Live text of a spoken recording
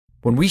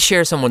When we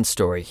share someone's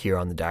story here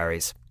on the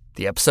Diaries,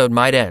 the episode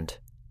might end,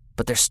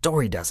 but their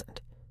story doesn't.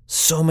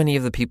 So many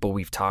of the people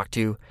we've talked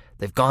to,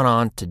 they've gone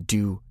on to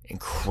do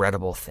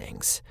incredible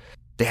things.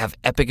 They have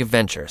epic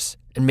adventures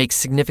and make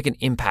significant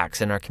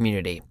impacts in our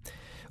community.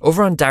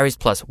 Over on Diaries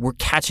Plus, we're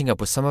catching up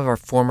with some of our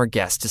former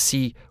guests to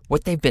see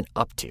what they've been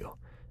up to.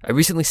 I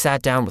recently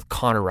sat down with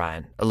Connor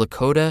Ryan, a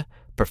Lakota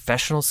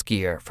professional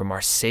skier from our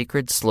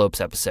Sacred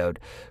Slopes episode,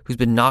 who's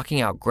been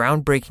knocking out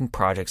groundbreaking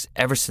projects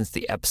ever since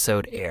the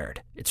episode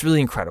aired. It's really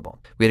incredible.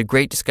 We had a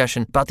great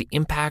discussion about the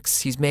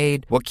impacts he's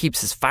made, what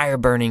keeps his fire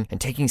burning, and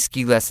taking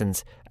ski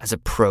lessons as a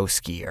pro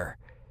skier.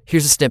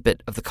 Here's a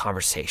snippet of the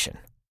conversation.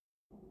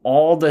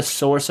 All the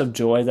source of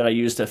joy that I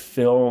use to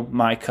fill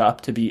my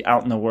cup to be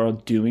out in the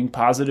world doing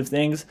positive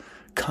things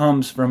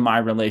comes from my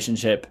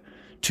relationship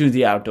to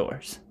the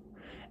outdoors.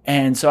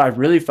 And so I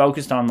really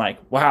focused on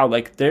wow,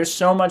 there's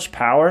so much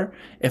power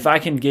if I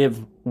can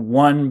give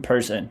one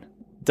person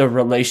the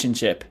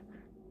relationship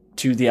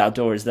to the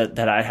outdoors that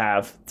I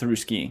have through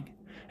skiing.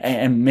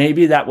 And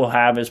maybe that will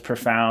have as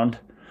profound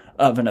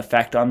of an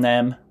effect on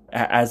them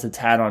as it's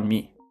had on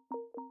me.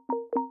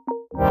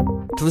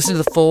 To listen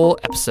to the full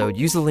episode,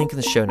 use the link in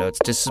the show notes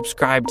to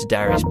subscribe to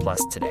Diaries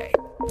Plus today.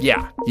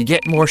 Yeah, you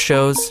get more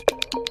shows,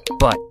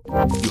 but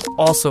you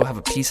also have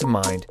a peace of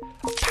mind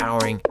of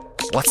powering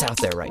what's out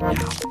there right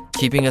now,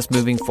 keeping us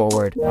moving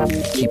forward,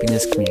 keeping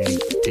this community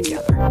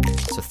together.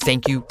 So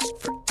thank you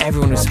for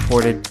everyone who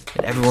supported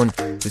and everyone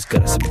who's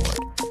going to support.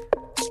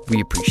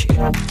 We appreciate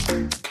it.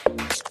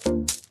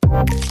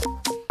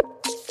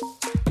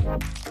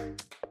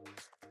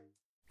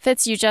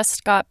 Fitz, you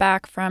just got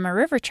back from a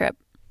river trip.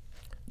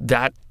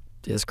 That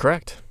is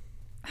correct.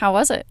 How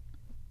was it?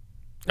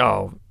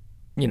 Oh,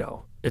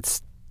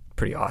 it's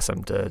pretty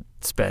awesome to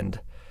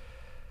spend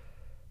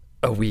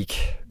a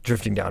week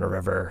drifting down a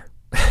river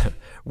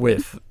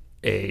with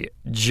a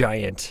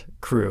giant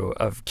crew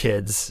of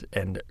kids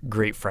and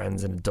great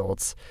friends and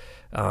adults.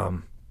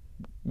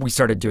 We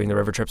started doing the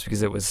river trips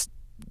because it was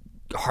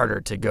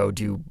harder to go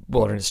do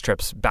wilderness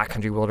trips,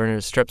 backcountry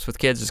wilderness trips with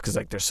kids, just because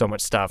there's so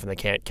much stuff and they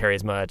can't carry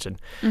as much. And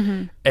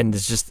and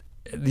it's just,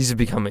 these have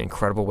become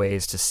incredible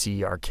ways to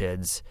see our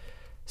kids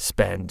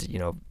spend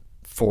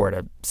 4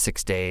 to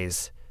 6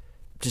 days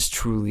just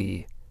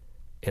truly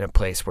in a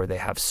place where they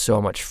have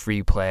so much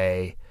free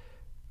play.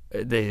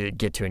 They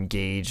get to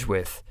engage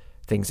with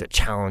things that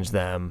challenge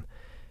them,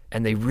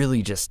 and they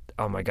really just,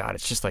 oh my God,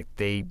 it's just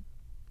they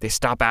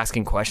stop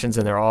asking questions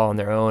and they're all on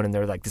their own and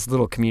they're like this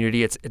little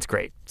community. It's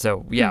great.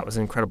 So yeah, it was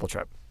an incredible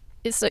trip.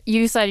 So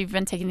you said you've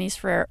been taking these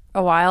for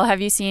a while.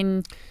 Have you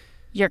seen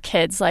your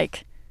kids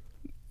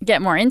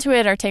get more into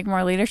it or take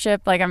more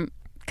leadership?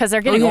 Because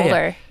they're getting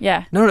older.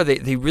 Yeah. No,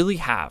 they really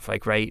have,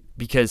 right?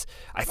 Because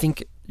I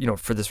think,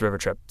 for this river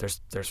trip,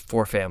 there's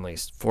 4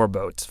 families, 4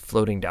 boats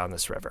floating down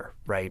this river,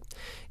 right?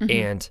 Mm-hmm.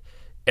 And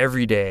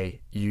every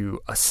day you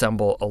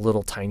assemble a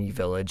little tiny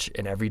village,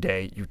 and every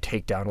day you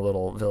take down a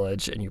little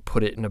village and you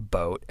put it in a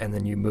boat, and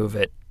then you move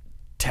it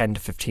 10 to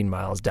 15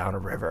 miles down a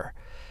river.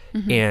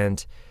 Mm-hmm.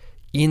 And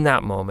in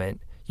that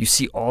moment, you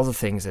see all the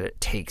things that it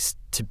takes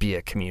to be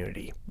a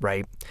community,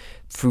 right?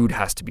 Food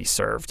has to be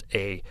served.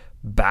 A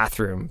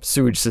bathroom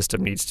sewage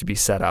system needs to be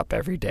set up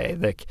every day.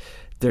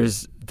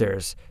 There's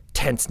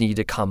tents need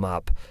to come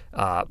up,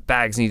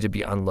 bags need to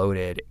be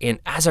unloaded. And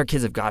as our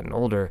kids have gotten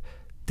older,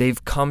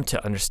 they've come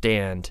to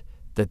understand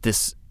that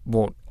this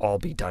won't all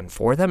be done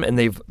for them. And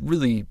they've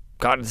really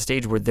gotten to the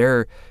stage where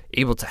they're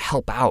able to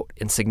help out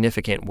in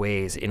significant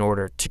ways in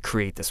order to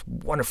create this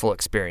wonderful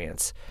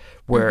experience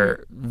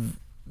where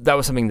that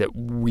was something that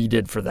we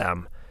did for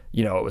them.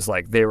 It was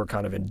they were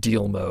kind of in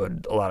deal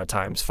mode a lot of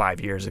times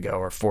 5 years ago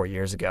or 4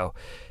 years ago.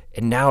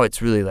 And now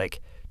it's really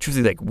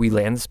truthfully, we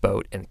land this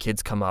boat and the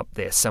kids come up,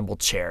 they assemble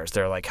chairs.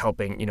 They're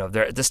helping,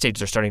 they're at this stage,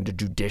 they're starting to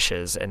do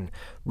dishes and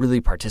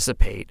really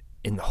participate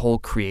in the whole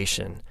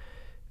creation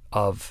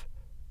of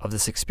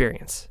this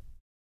experience.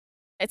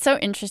 It's so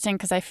interesting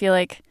because I feel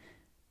like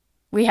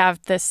we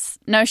have this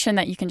notion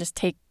that you can just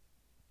take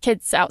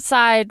kids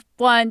outside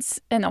once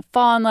and they'll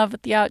fall in love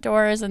with the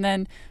outdoors, and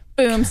then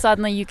boom,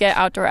 suddenly you get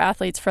outdoor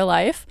athletes for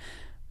life.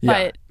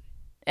 But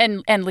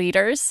and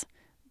leaders.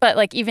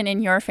 But even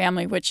in your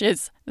family, which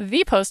is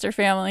the poster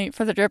family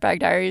for the Dirtbag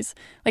Diaries,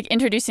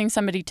 introducing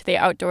somebody to the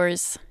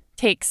outdoors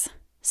takes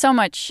so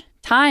much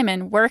time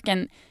and work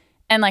and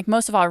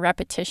most of all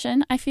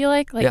repetition, I feel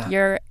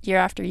year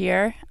after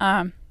year,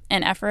 and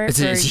effort.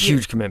 It's a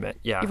huge commitment.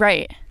 Yeah.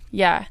 Right.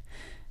 Yeah.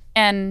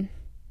 And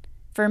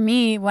for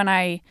me, when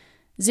I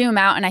zoom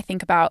out and I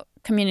think about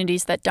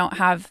communities that don't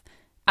have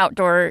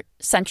outdoor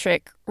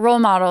centric role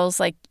models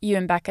like you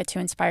and Becca to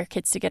inspire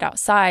kids to get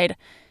outside,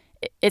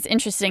 it's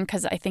interesting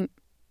because I think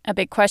a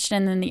big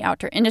question in the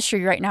outdoor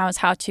industry right now is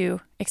how to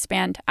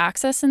expand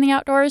access in the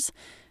outdoors.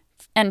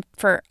 And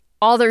for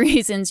all the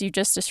reasons you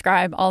just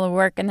described, all the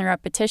work and the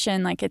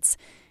repetition,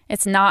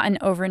 it's not an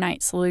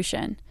overnight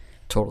solution.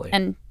 Totally.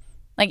 And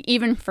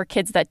even for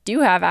kids that do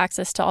have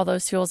access to all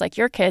those tools, like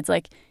your kids,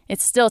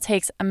 it still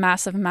takes a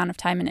massive amount of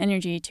time and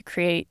energy to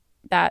create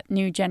that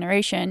new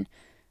generation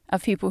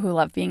of people who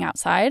love being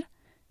outside.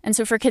 And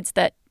so for kids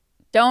that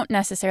don't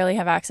necessarily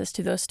have access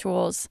to those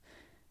tools,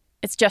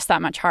 it's just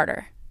that much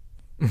harder.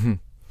 Mm-hmm.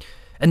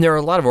 And there are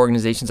a lot of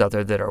organizations out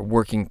there that are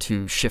working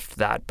to shift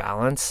that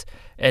balance.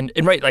 And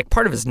right, like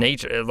part of his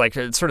nature, like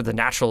it's sort of the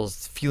natural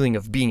feeling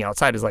of being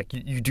outside is like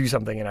you do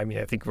something. And I mean,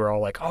 I think we're all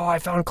like, oh, I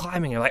found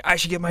climbing. And like, I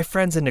should get my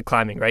friends into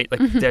climbing, right? Like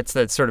that's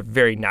that sort of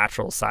very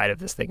natural side of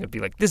this thing would be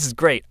like, this is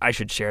great. I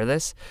should share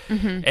this.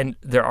 And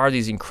there are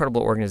these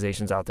incredible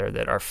organizations out there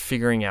that are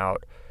figuring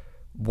out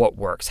what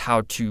works,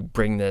 how to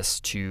bring this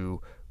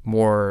to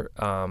more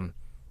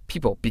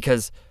people,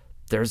 because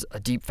there's a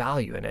deep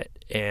value in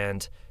it.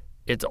 And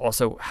it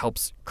also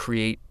helps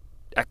create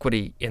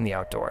equity in the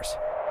outdoors.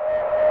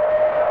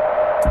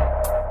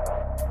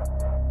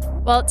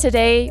 Well,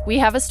 today we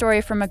have a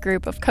story from a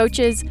group of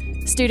coaches,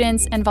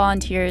 students, and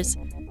volunteers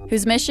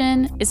whose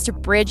mission is to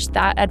bridge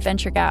that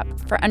adventure gap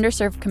for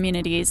underserved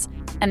communities,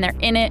 and they're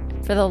in it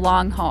for the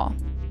long haul.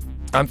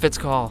 I'm Fitz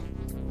Call.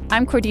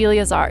 I'm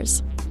Cordelia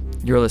Zars.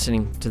 You're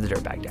listening to the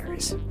Dirtbag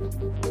Diaries.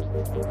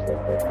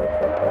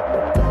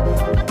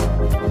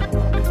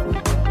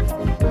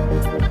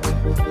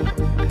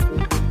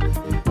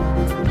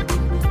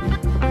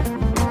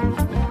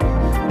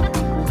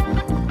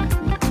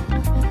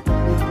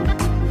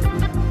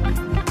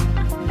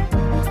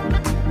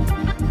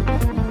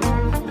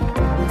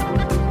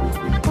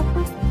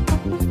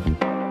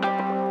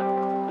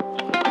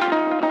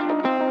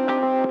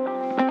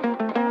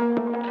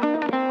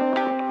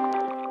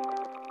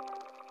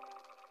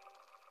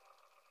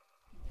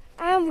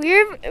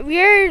 We're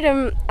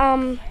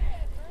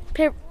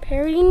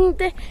preparing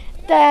the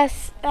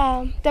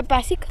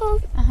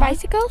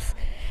bicycles.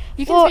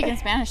 You can speak in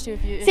Spanish too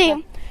if you.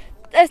 Sí,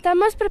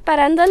 estamos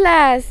preparando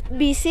las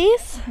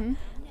bicis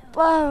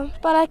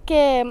para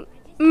que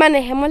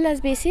manejemos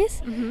las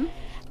bicis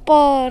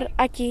por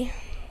aquí.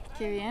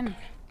 Qué bien.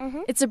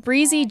 It's a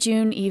breezy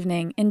June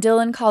evening in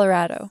Dillon,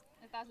 Colorado.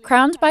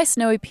 Crowned by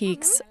snowy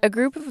peaks, a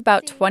group of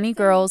about 20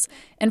 girls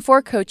and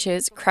 4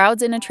 coaches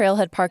crowds in a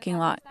trailhead parking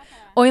lot,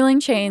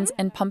 oiling chains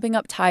and pumping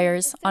up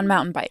tires on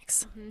mountain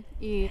bikes.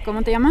 ¿Y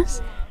cómo te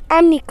llamas?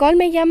 Nicole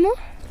me llamo.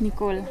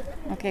 Nicole.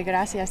 Ok,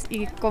 gracias.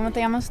 ¿Y cómo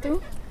te llamas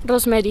tú?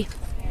 Rosemary.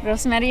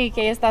 Rosemary,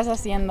 ¿qué estás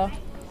haciendo?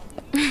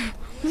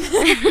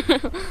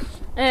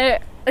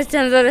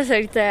 Echándoles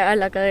ahorita a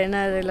la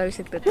cadena de la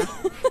bicicleta.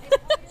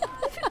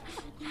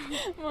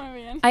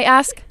 I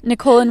ask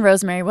Nicole and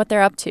Rosemary what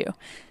they're up to,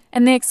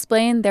 and they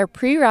explain their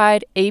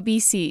pre-ride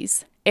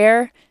ABCs: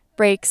 air,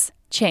 brakes,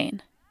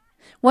 chain.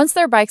 Once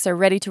their bikes are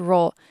ready to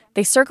roll,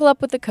 they circle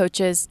up with the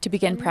coaches to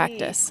begin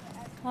practice.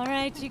 All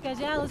right, chicas,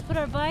 let's put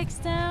our bikes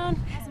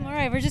down. All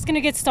right, we're just going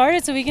to get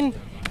started so we can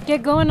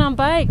get going on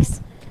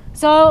bikes.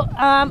 So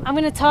I'm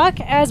going to talk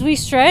as we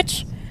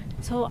stretch.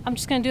 So I'm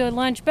just going to do a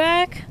lunge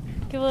back,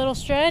 give a little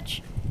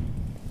stretch.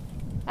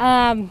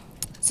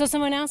 So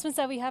some announcements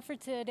that we have for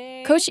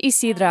today. Coach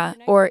Isidra,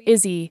 or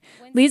Izzy,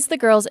 leads the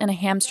girls in a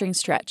hamstring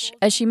stretch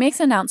as she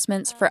makes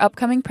announcements for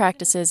upcoming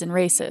practices and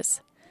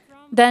races.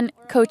 Then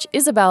Coach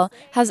Isabel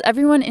has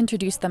everyone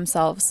introduce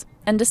themselves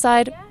and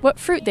decide what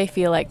fruit they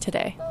feel like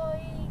today.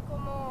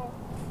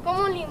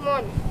 Como un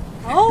limón.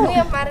 Muy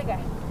amarga.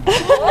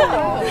 Es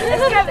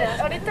que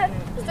ahorita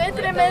estoy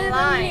entre medio de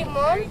un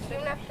limón y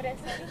una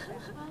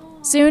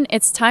fresa. Soon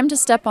it's time to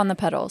step on the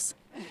pedals.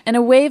 And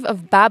a wave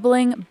of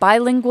babbling,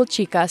 bilingual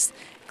chicas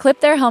clip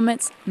their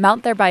helmets,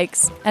 mount their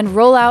bikes, and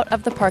roll out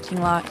of the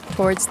parking lot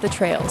towards the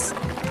trails.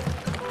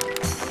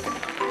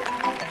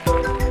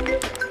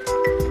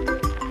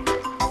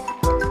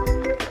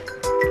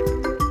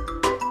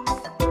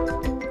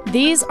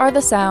 These are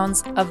the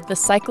sounds of the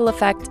Cycle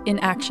Effect in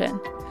Action,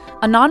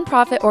 a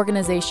nonprofit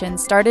organization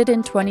started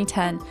in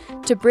 2010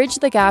 to bridge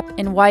the gap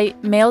in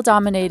white,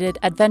 male-dominated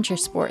adventure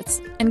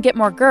sports and get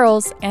more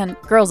girls, and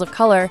girls of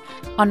color,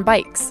 on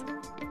bikes.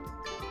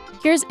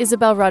 Here's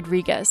Isabel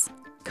Rodriguez,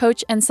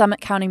 coach and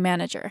Summit County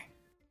manager.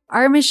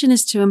 Our mission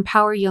is to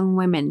empower young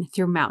women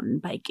through mountain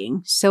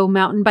biking. So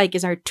mountain bike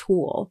is our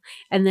tool.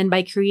 And then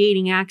by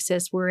creating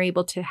access, we're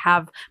able to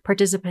have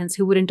participants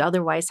who wouldn't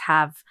otherwise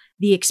have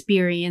the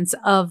experience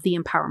of the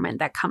empowerment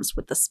that comes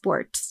with the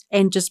sport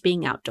and just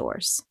being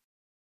outdoors.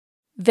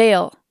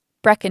 Vail,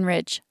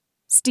 Breckenridge,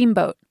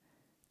 Steamboat.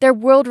 They're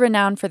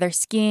world-renowned for their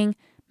skiing,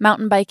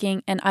 mountain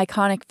biking, and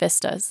iconic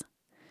vistas.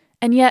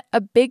 And yet, a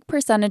big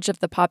percentage of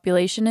the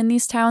population in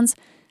these towns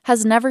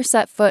has never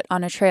set foot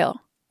on a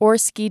trail or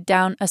skied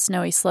down a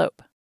snowy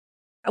slope.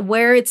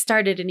 Where it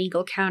started in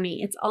Eagle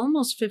County, it's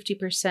almost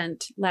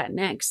 50%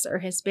 Latinx or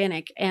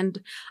Hispanic, and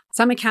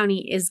Summit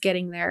County is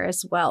getting there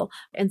as well.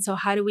 And so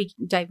how do we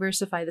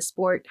diversify the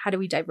sport? How do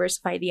we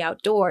diversify the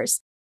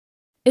outdoors?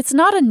 It's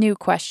not a new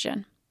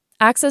question.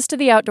 Access to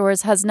the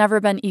outdoors has never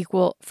been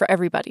equal for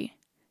everybody.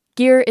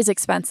 Gear is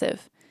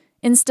expensive.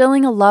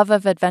 Instilling a love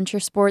of adventure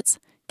sports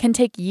can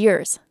take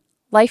years,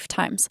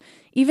 lifetimes,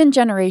 even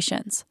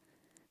generations.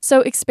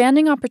 So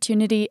expanding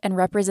opportunity and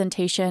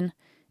representation,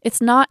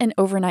 it's not an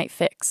overnight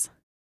fix.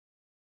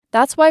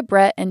 That's why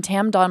Brett and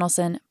Tam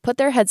Donaldson put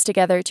their heads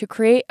together to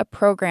create a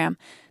program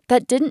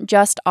that didn't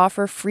just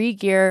offer free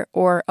gear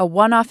or a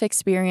one-off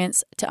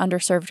experience to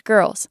underserved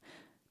girls,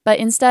 but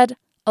instead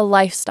a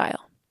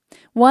lifestyle,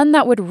 one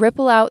that would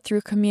ripple out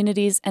through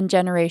communities and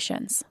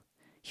generations.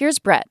 Here's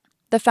Brett,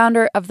 the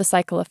founder of The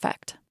Cycle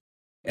Effect.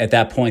 At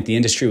that point, the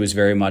industry was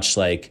very much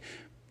like,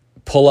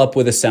 pull up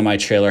with a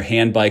semi-trailer,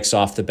 hand bikes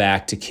off the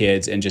back to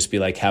kids, and just be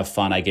like, have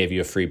fun, I gave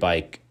you a free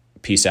bike,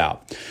 peace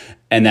out.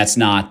 And that's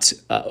not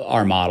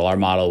our model. Our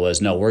model was,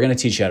 no, we're going to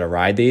teach you how to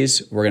ride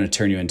these. We're going to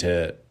turn you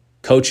into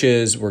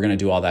coaches. We're going to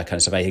do all that kind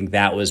of stuff. I think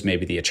that was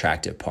maybe the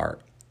attractive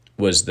part,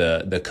 was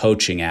the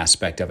coaching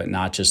aspect of it,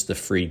 not just the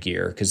free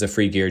gear, because the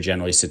free gear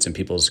generally sits in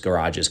people's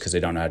garages because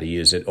they don't know how to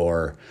use it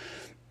or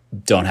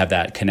don't have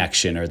that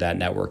connection or that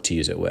network to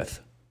use it with.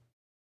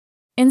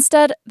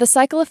 Instead, The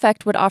Cycle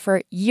Effect would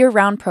offer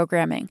year-round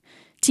programming,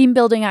 team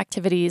building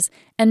activities,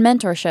 and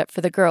mentorship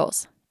for the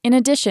girls, in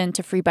addition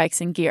to free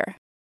bikes and gear.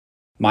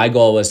 My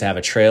goal was to have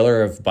a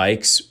trailer of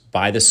bikes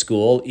by the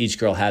school. Each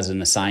girl has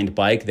an assigned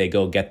bike. They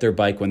go get their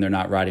bike when they're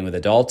not riding with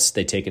adults.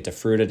 They take it to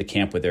Fruita to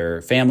camp with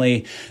their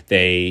family.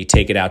 They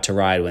take it out to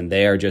ride when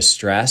they are just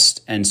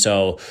stressed. And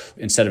so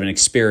instead of an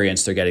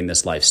experience, they're getting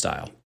this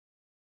lifestyle.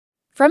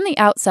 From the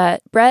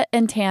outset, Brett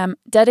and Tam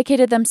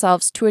dedicated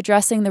themselves to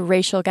addressing the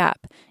racial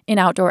gap in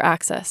outdoor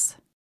access.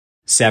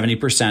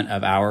 70%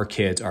 of our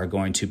kids are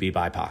going to be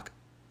BIPOC.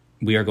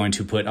 We are going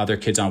to put other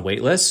kids on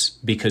wait lists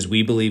because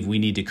we believe we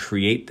need to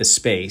create the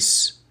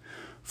space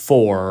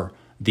for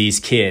these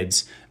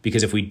kids,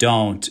 because if we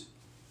don't,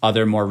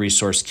 other more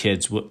resourced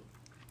kids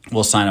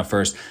will sign up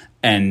first.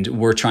 And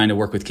we're trying to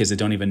work with kids that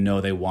don't even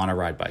know they want to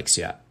ride bikes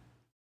yet.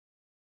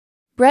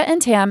 Brett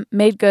and Tam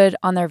made good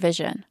on their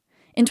vision.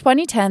 In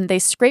 2010, they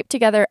scraped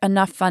together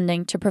enough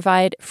funding to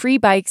provide free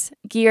bikes,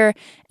 gear,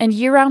 and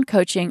year-round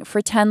coaching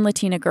for 10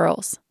 Latina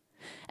girls.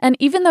 And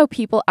even though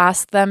people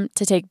asked them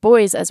to take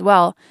boys as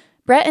well,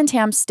 Brett and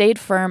Tam stayed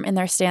firm in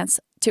their stance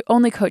to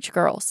only coach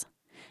girls.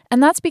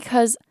 And that's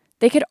because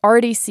they could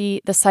already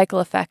see the cycle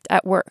effect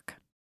at work.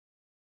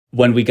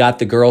 When we got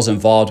the girls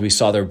involved, we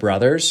saw their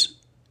brothers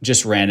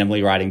just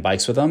randomly riding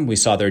bikes with them. We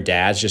saw their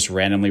dads just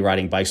randomly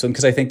riding bikes with them,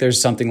 because I think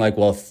there's something like,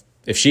 well,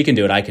 if she can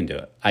do it, I can do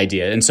it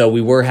idea. And so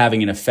we were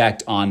having an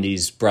effect on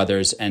these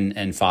brothers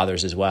and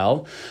fathers as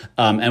well.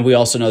 And we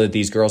also know that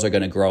these girls are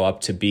going to grow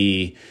up to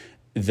be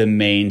the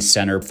main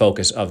center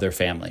focus of their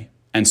family.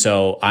 And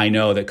so I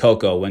know that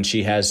Coco, when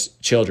she has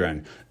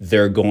children,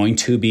 they're going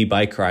to be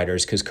bike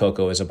riders because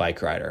Coco is a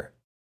bike rider.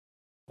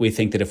 We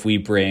think that if we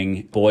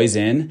bring boys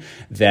in,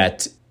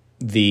 that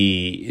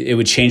it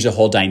would change the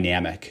whole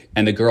dynamic,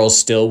 and the girls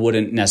still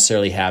wouldn't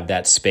necessarily have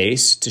that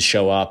space to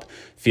show up,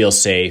 feel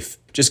safe,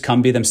 just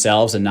come be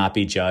themselves and not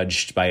be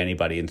judged by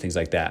anybody and things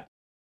like that.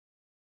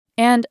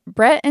 And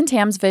Brett and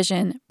Tam's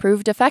vision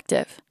proved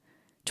effective.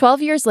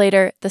 12 years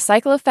later, the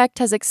cycle effect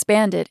has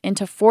expanded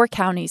into 4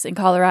 counties in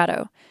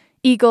Colorado: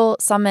 Eagle,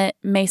 Summit,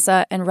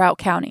 Mesa, and Routt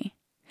County.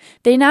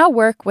 They now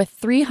work with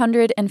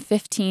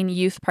 315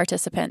 youth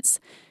participants.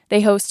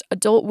 They host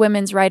adult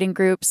women's riding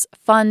groups,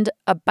 fund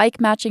a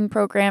bike matching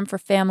program for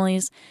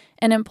families,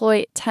 and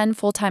employ 10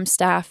 full-time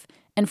staff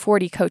and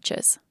 40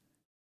 coaches.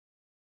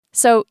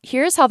 So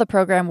here's how the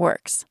program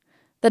works.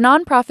 The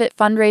nonprofit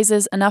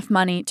fundraises enough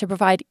money to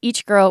provide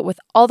each girl with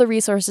all the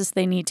resources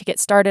they need to get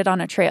started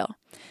on a trail.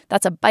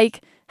 That's a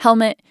bike,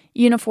 helmet,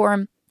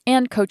 uniform,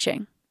 and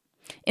coaching.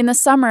 In the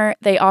summer,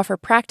 they offer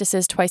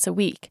practices twice a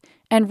week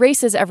and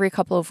races every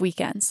couple of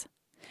weekends.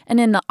 And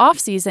in the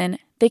off-season,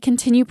 they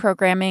continue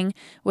programming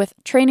with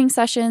training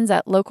sessions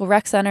at local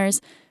rec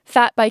centers,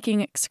 fat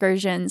biking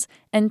excursions,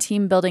 and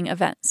team-building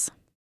events.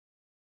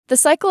 The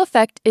cycle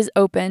effect is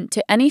open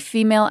to any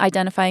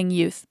female-identifying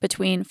youth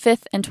between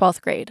 5th and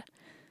 12th grade.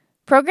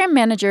 Program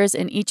managers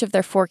in each of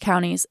their 4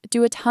 counties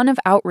do a ton of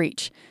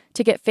outreach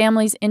to get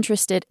families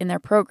interested in their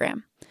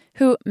program,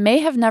 who may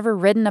have never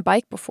ridden a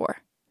bike before.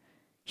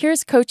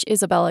 Here's Coach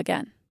Isabel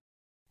again.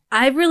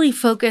 I really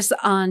focus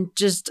on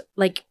just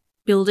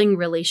building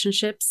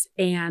relationships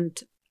and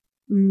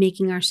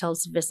making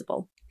ourselves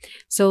visible.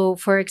 So,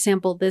 for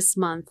example, this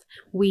month,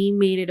 we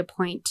made it a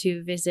point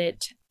to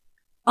visit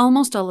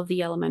almost all of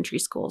the elementary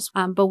schools,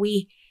 but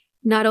we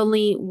not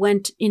only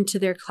went into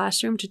their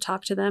classroom to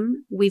talk to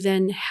them, we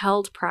then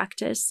held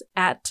practice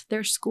at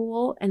their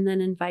school and then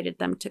invited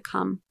them to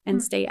come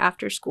and stay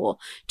after school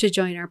to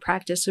join our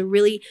practice. So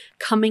really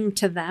coming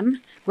to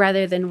them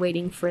rather than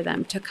waiting for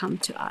them to come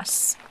to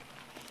us.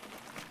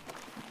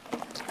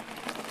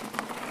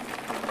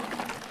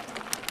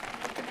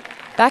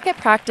 Back at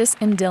practice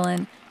in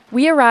Dillon,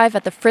 we arrive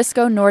at the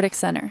Frisco Nordic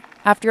Center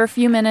after a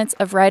few minutes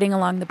of riding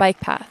along the bike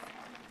path.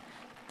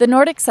 The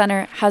Nordic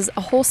Center has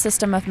a whole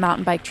system of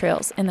mountain bike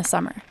trails in the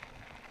summer.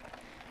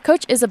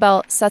 Coach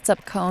Isabel sets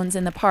up cones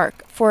in the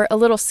park for a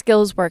little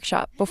skills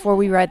workshop before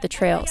we ride the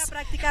trails.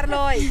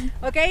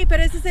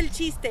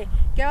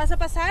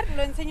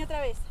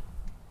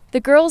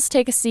 The girls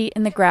take a seat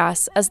in the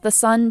grass as the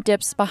sun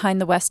dips behind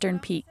the western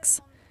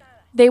peaks.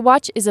 They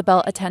watch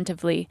Isabel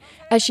attentively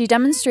as she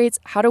demonstrates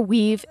how to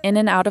weave in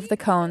and out of the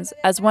cones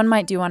as one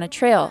might do on a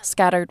trail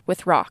scattered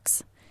with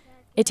rocks.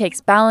 It takes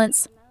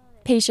balance,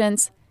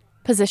 patience,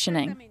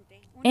 positioning,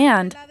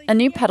 and a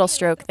new pedal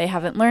stroke they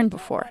haven't learned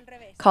before,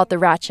 called the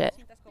ratchet.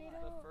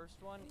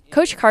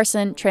 Coach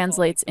Carson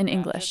translates in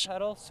English.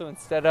 So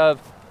instead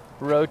of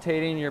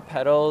rotating your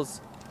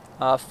pedals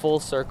full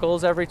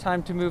circles every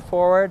time to move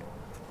forward,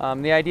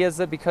 the idea is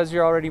that because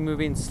you're already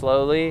moving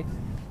slowly,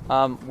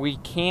 we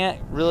can't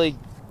really,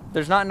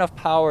 there's not enough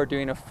power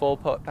doing a full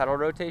pedal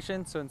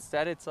rotation. So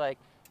instead it's like,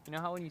 you know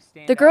how when you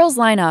stand The girls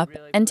line up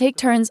and take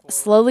turns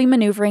slowly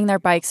maneuvering their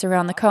bikes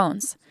around the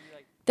cones.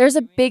 There's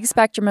a big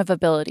spectrum of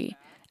ability,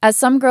 as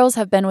some girls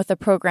have been with the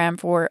program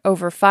for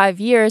over 5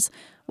 years,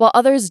 while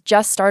others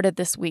just started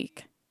this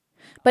week.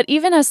 But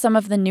even as some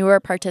of the newer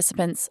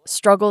participants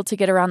struggle to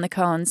get around the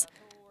cones,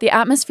 the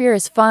atmosphere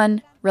is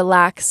fun,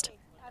 relaxed,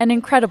 and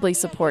incredibly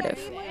supportive.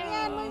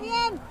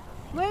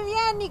 Muy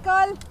bien,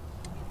 Nicole.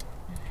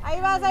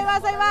 Ahí vas, ahí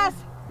vas, ahí vas.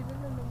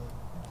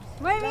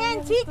 Muy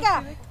bien,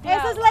 chica.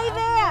 Esa es la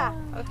idea.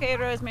 Okay,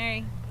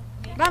 Rosemary.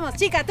 Vamos,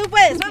 chica, tú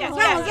puedes. Vamos,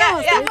 vamos,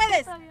 vamos, tú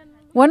puedes.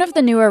 One of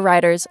the newer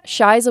riders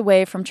shies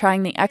away from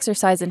trying the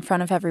exercise in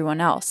front of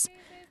everyone else.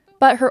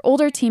 But her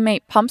older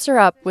teammate pumps her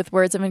up with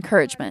words of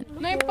encouragement.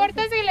 No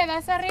importa si le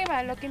das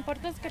arriba, lo que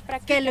importa es que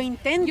practiques. Que lo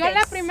intentes. Yo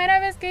la primera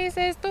vez que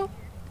hice esto,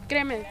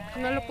 créeme,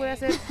 no lo pude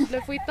hacer,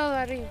 le fui todo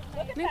arriba.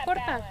 No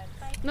importa,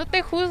 no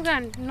te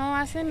juzgan, no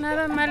hacen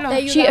nada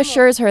malo. She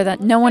assures her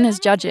that no one is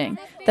judging,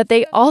 that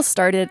they all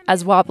started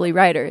as wobbly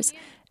riders,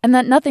 and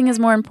that nothing is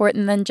more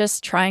important than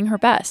just trying her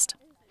best.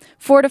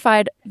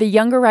 Fortified, the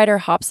younger rider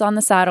hops on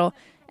the saddle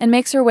and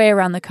makes her way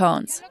around the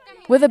cones,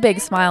 with a big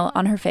smile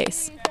on her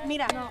face.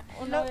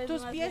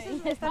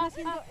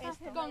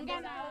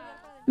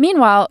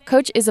 Meanwhile,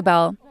 Coach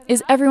Isabel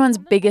is everyone's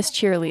biggest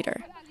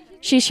cheerleader.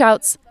 She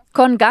shouts,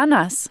 "Con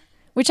ganas,"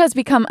 which has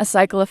become a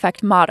Cycle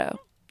Effect motto.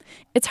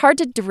 It's hard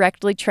to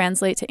directly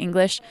translate to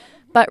English,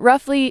 but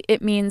roughly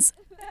it means,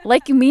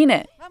 like you mean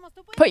it.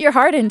 Put your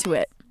heart into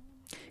it.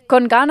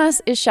 Con ganas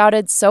is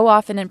shouted so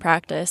often in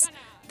practice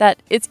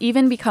that it's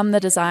even become the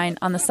design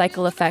on the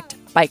Cycle Effect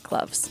bike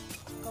gloves.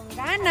 Con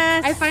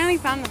ganas. I finally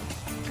found them.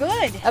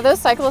 Good. Are those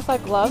Cycle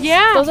Effect gloves?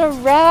 Yeah. Those are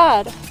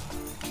rad.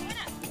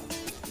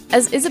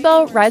 As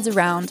Isabel rides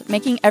around,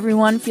 making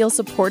everyone feel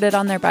supported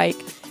on their bike,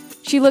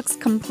 she looks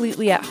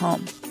completely at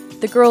home.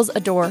 The girls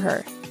adore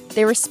her.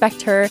 They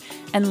respect her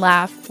and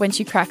laugh when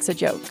she cracks a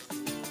joke.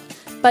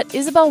 But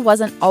Isabel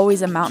wasn't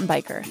always a mountain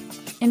biker.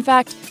 In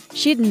fact,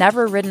 she'd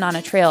never ridden on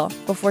a trail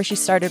before she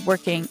started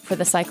working for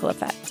the Cycle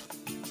Effect.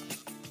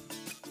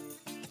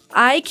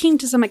 I came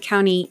to Summit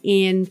County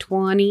in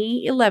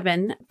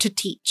 2011 to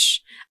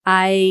teach.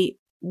 I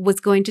was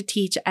going to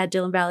teach at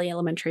Dillon Valley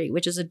Elementary,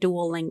 which is a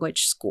dual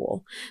language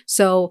school.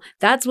 So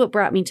that's what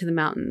brought me to the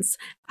mountains.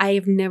 I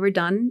have never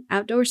done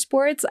outdoor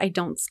sports. I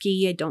don't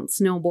ski, I don't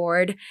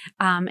snowboard,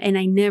 and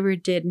I never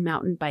did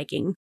mountain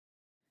biking.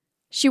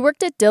 She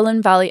worked at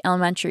Dillon Valley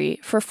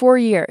Elementary for 4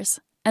 years,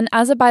 and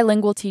as a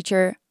bilingual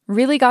teacher,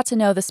 really got to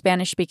know the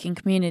Spanish-speaking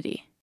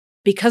community.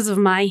 Because of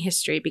my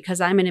history, because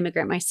I'm an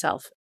immigrant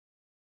myself.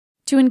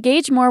 To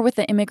engage more with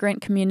the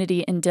immigrant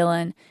community in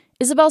Dillon,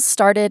 Isabel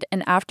started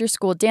an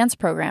after-school dance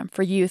program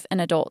for youth and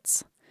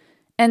adults.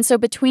 And so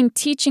between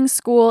teaching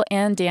school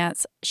and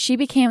dance, she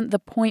became the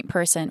point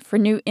person for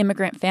new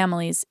immigrant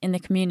families in the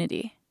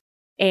community.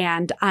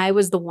 And I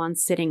was the one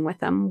sitting with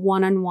them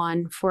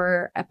one-on-one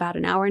for about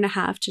an hour and a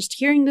half, just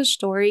hearing the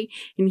story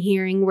and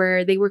hearing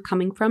where they were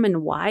coming from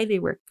and why they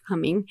were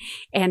coming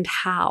and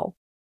how.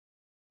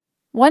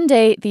 One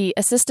day, the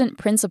assistant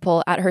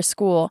principal at her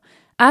school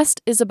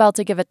asked Isabel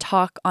to give a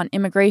talk on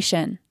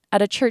immigration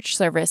at a church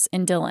service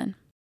in Dillon.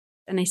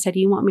 And I said,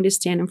 "You want me to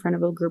stand in front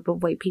of a group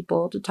of white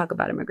people to talk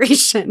about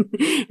immigration?"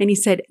 And he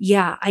said,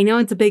 "Yeah, I know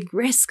it's a big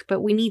risk,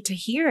 but we need to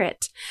hear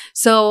it."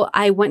 So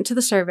I went to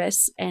the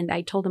service and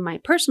I told him my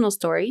personal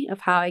story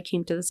of how I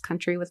came to this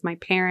country with my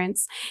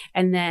parents.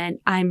 And then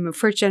I'm a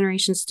first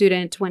generation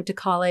student, went to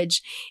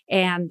college,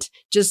 and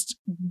just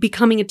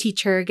becoming a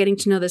teacher, getting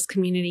to know this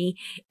community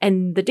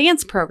and the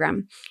dance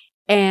program.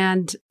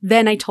 And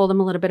then I told him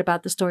a little bit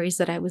about the stories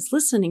that I was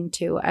listening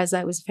to as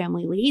I was a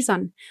family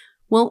liaison.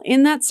 Well,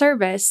 in that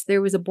service,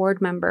 there was a board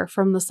member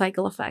from the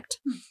Cycle Effect,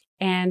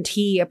 and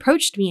he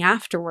approached me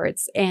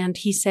afterwards and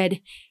he said,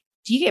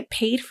 "Do you get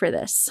paid for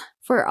this,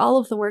 for all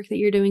of the work that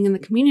you're doing in the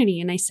community?"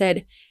 And I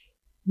said,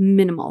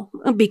 "Minimal,"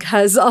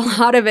 because a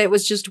lot of it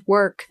was just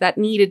work that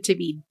needed to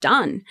be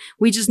done.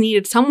 We just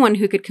needed someone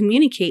who could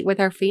communicate with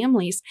our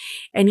families.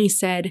 And he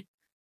said,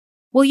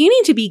 "Well, you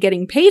need to be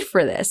getting paid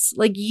for this.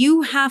 Like,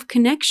 you have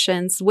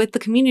connections with the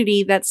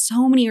community that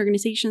so many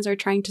organizations are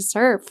trying to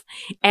serve,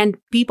 and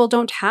people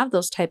don't have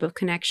those type of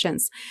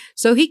connections."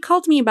 So he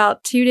called me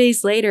about 2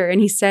 days later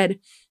and he said,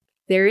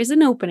 "There is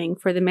an opening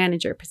for the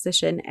manager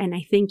position, and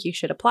I think you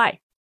should apply."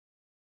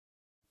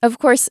 Of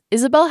course,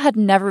 Isabel had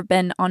never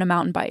been on a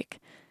mountain bike.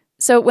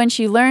 So when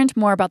she learned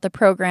more about the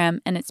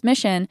program and its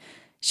mission,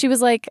 she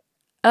was like,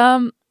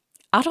 I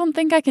don't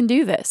think I can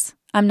do this.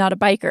 I'm not a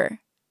biker.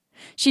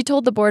 She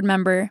told the board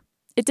member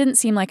it didn't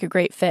seem like a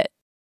great fit.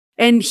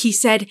 And he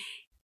said,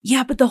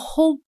 "Yeah, but the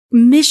whole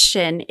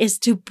mission is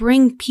to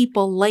bring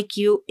people like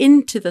you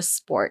into the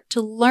sport,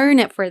 to learn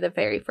it for the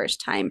very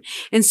first time.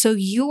 And so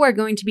you are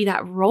going to be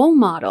that role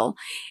model.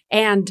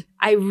 And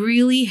I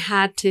really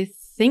had to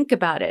think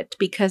about it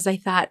because I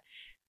thought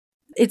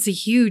it's a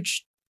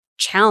huge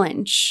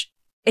challenge.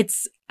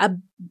 It's a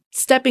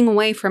stepping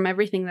away from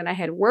everything that I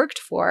had worked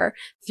for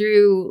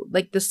through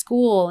like the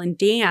school and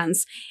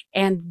dance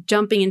and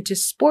jumping into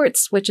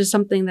sports, which is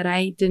something that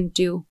I didn't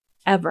do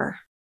ever.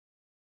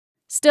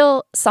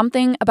 Still,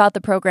 something about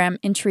the program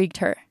intrigued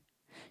her.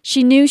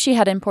 She knew she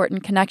had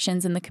important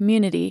connections in the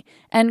community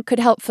and could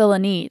help fill a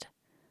need.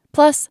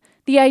 Plus,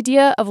 the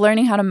idea of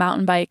learning how to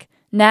mountain bike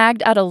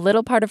nagged at a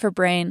little part of her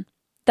brain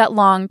that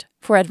longed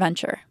for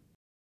adventure.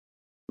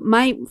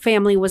 My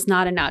family was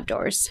not an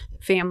outdoors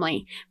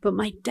family, but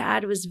my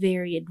dad was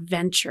very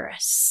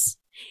adventurous.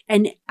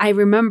 And I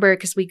remember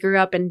because we grew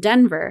up in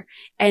Denver,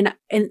 and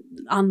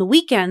on the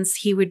weekends,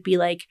 he would be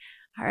like,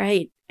 all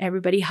right,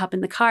 everybody hop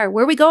in the car.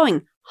 Where are we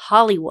going?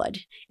 Hollywood.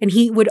 And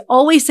he would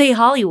always say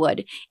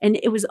Hollywood. And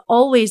it was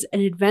always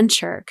an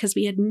adventure because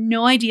we had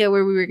no idea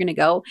where we were going to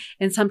go.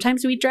 And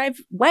sometimes we'd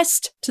drive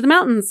west to the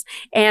mountains.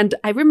 And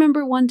I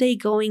remember one day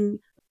going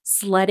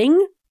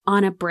sledding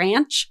on a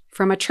branch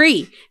from a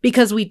tree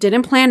because we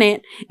didn't plan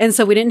it. And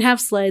so we didn't have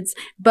sleds,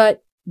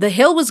 but the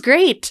hill was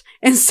great.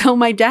 And so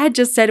my dad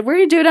just said, we're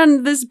going to do it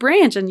on this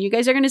branch and you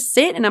guys are going to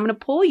sit and I'm going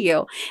to pull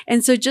you.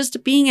 And so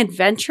just being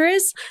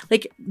adventurous,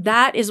 like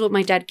that is what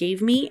my dad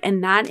gave me.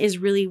 And that is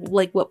really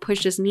like what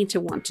pushes me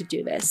to want to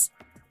do this.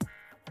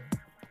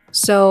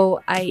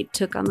 So I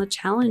took on the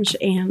challenge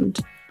and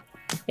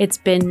it's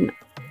been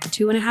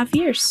 2.5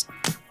 years.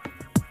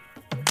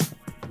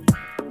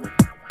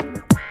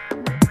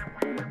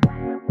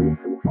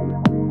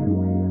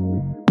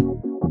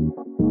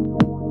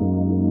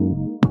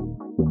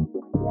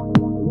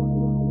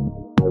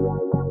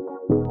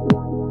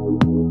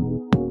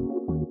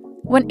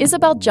 When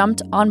Isabel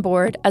jumped on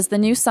board as the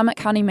new Summit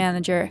County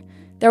manager,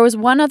 there was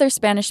one other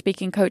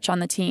Spanish-speaking coach on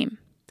the team.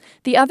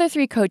 The other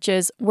 3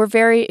 coaches were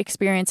very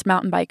experienced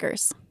mountain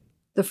bikers.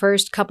 The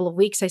first couple of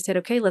weeks, I said,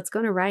 okay, let's go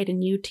on a ride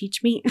and you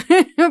teach me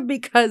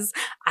because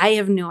I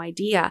have no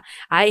idea.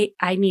 I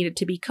needed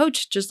to be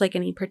coached just like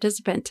any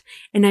participant.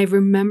 And I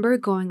remember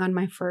going on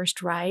my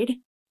first ride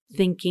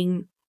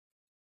thinking,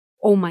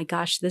 oh my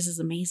gosh, this is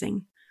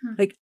amazing.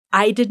 Like,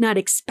 I did not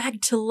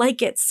expect to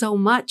like it so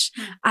much.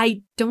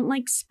 I don't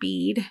like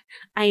speed.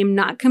 I am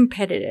not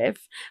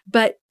competitive,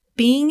 but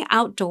being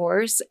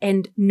outdoors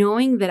and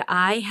knowing that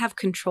I have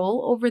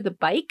control over the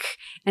bike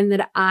and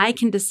that I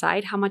can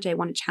decide how much I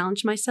want to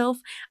challenge myself.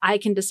 I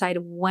can decide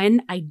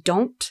when I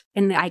don't,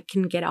 and I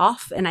can get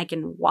off and I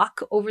can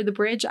walk over the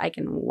bridge. I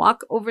can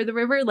walk over the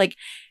river. Like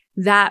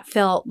that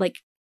felt like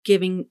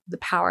giving the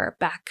power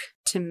back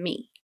to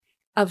me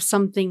of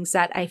some things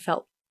that I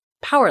felt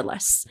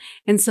powerless.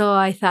 And so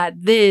I thought,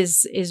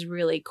 this is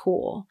really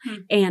cool.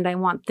 And I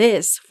want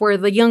this for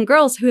the young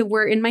girls who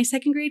were in my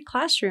 2nd grade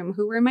classroom,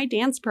 who were in my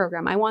dance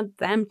program. I want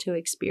them to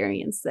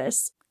experience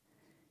this.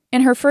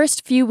 In her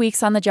first few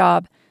weeks on the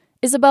job,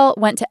 Isabel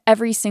went to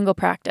every single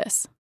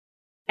practice.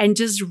 And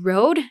just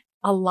rode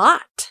a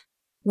lot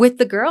with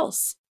the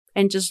girls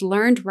and just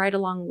learned right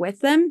along with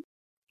them.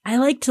 I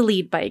like to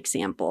lead by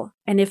example.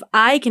 And if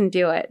I can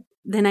do it,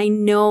 then I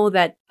know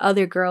that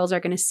other girls are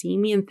going to see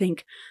me and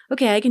think,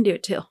 okay, I can do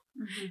it too.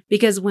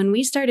 Because when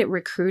we started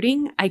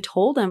recruiting, I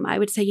told them, I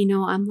would say,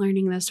 I'm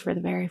learning this for the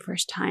very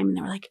first time. And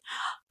they were like,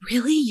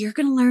 really? You're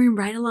going to learn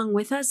right along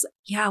with us?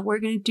 Yeah,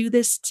 we're going to do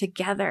this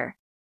together.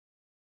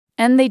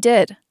 And they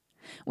did.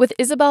 With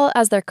Isabel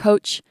as their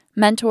coach,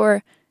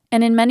 mentor,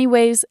 and in many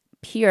ways,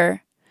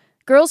 peer,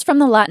 girls from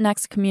the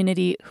Latinx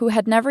community who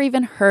had never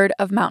even heard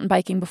of mountain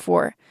biking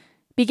before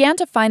began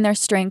to find their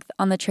strength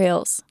on the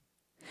trails.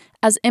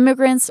 As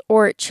immigrants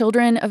or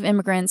children of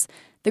immigrants,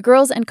 the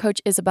girls and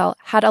Coach Isabel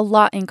had a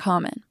lot in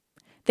common.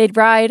 They'd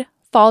ride,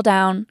 fall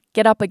down,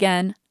 get up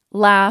again,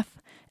 laugh,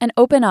 and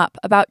open up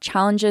about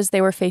challenges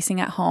they were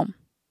facing at home.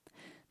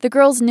 The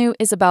girls knew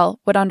Isabel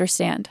would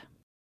understand.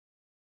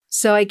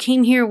 So I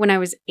came here when I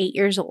was 8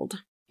 years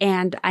old,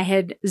 and I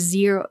had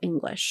 0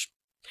 English.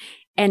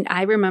 And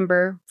I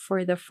remember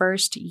for the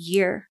first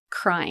year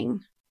crying.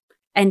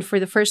 And for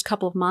the first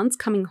couple of months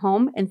coming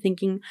home and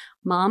thinking,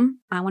 Mom,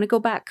 I want to go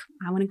back.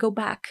 I want to go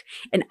back.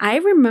 And I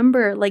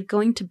remember like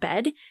going to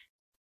bed,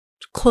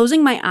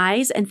 closing my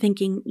eyes and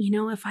thinking,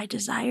 if I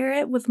desire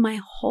it with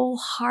my whole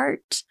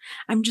heart,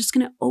 I'm just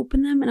going to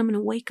open them and I'm going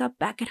to wake up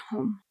back at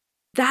home.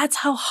 That's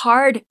how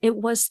hard it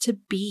was to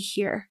be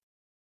here.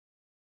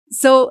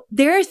 So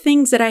there are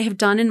things that I have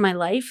done in my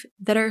life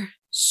that are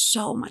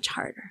so much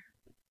harder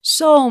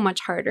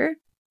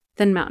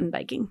than mountain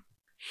biking.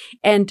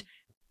 And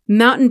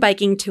mountain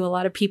biking to a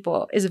lot of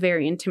people is a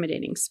very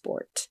intimidating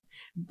sport,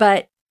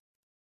 but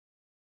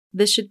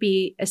this should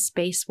be a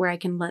space where I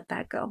can let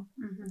that go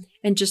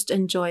and just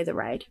enjoy the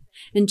ride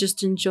and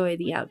just enjoy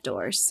the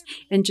outdoors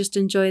and just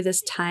enjoy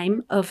this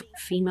time of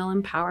female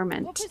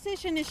empowerment. What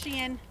position is she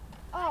in?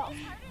 Oh,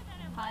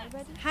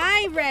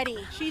 High ready.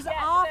 She's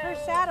off her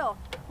saddle.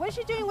 What is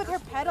she doing with her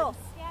pedals?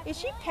 yeah. Is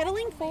she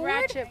pedaling forward?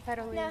 Ratchet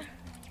pedaling. Yeah.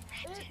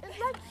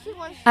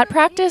 At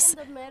practice,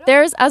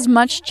 there's as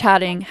much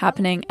chatting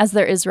happening as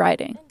there is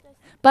riding.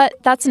 But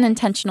that's an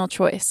intentional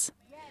choice.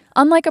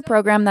 Unlike a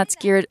program that's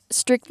geared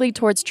strictly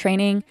towards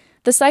training,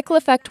 the Cycle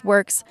Effect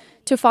works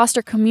to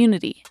foster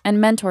community and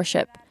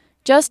mentorship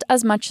just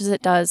as much as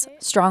it does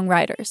strong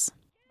riders.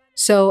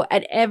 So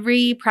at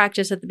every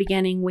practice at the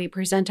beginning, we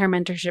present our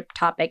mentorship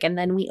topic and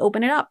then we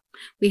open it up.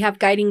 We have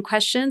guiding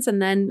questions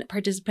and then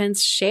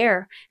participants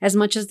share as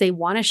much as they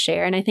want to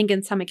share. And I think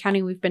in Summit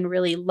County, we've been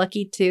really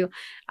lucky to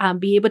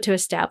be able to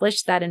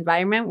establish that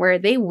environment where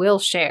they will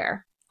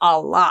share a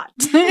lot.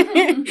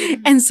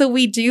 And so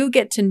we do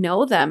get to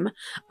know them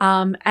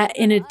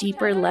in a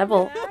deeper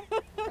level.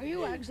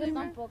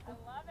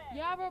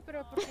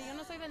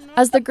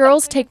 As the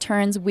girls take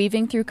turns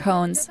weaving through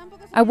cones,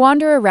 I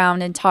wander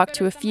around and talk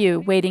to a few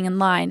waiting in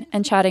line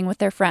and chatting with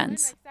their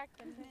friends.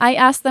 I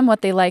ask them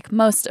what they like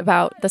most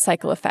about the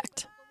Cycle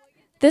Effect.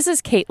 This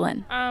is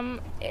Caitlin.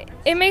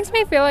 It makes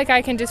me feel like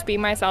I can just be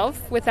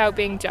myself without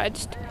being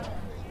judged.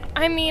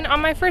 I mean,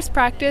 on my first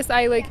practice,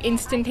 I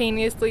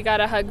instantaneously got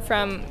a hug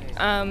from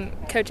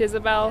Coach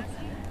Isabel,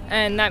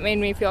 and that made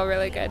me feel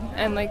really good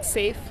and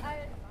safe.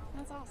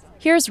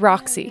 Here's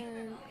Roxy.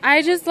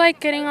 I just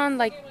like getting on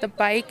the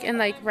bike and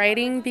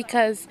riding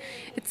because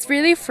it's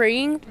really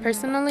freeing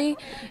personally.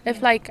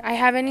 If I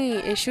have any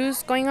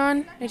issues going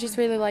on, I just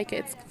really like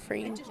it. It's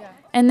freeing.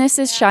 And this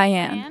is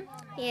Cheyenne.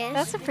 Yes.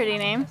 That's a pretty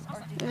name.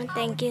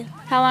 Thank you.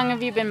 How long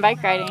have you been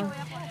bike riding?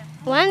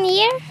 1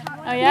 year.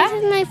 Oh yeah?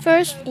 This is my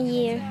first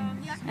year.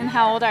 And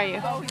how old are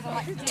you?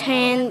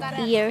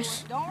 10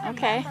 years.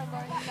 Okay.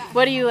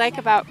 What do you like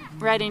about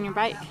riding your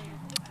bike?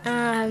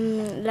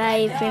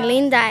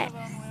 Feeling that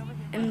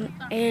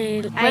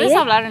Puedes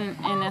hablar en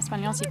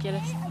español si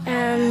quieres.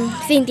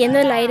 Sintiendo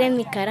el aire en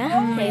mi cara.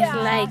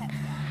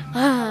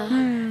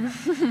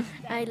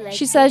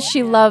 She says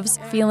she loves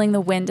feeling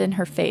the wind in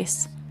her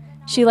face.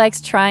 She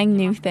likes trying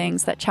new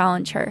things that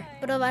challenge her.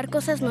 Probar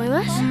cosas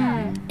nuevas.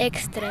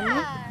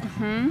 Extremo.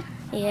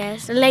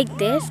 Yes, like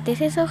this. This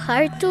is so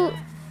hard to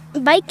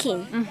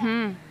biking.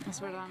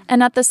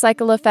 And at the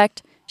Cycle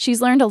Effect,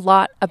 she's learned a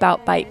lot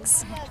about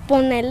bikes.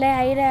 Ponerle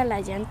aire a la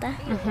llanta.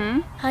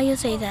 How you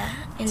say that?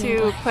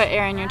 To put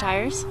air in your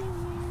tires?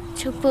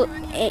 To put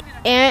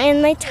air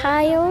in my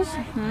tires.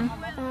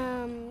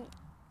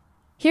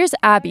 Here's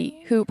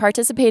Abby, who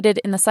participated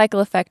in the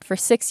Cycle Effect for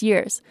 6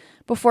 years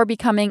before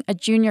becoming a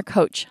junior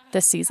coach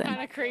this season.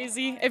 Kind of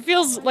crazy. It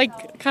feels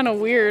kind of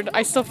weird.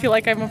 I still feel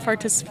like I'm a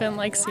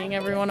participant, seeing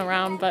everyone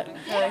around, but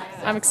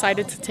I'm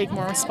excited to take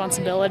more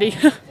responsibility.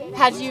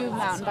 Had you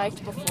mountain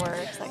biked before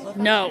Cycle Effect?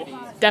 No,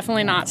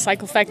 definitely not.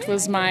 Cycle Effect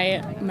was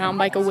my mountain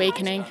bike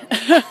awakening.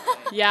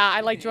 Yeah,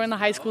 I joined the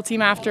high school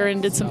team after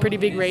and did some pretty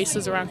big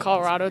races around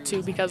Colorado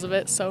too because of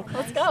it. So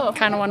let's go.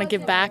 Kind of want to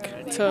give back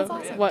to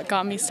what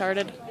got me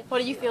started.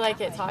 What do you feel like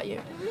it taught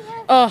you?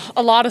 Oh,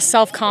 a lot of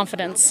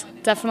self-confidence,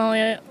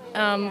 definitely.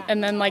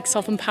 And then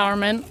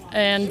self-empowerment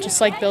and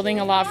just building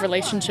a lot of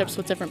relationships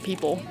with different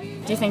people.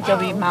 Do you think you'll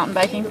be mountain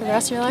biking for the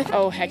rest of your life?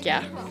 Oh, heck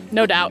yeah.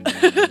 No doubt.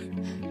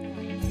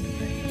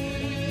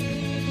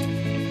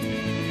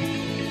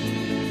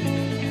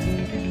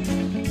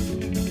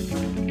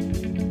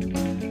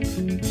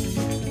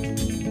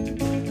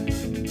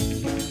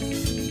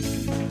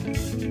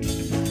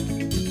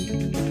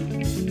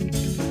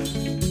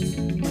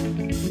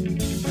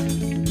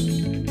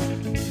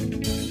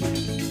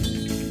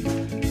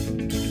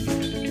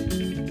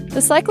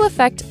 The Cycle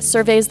Effect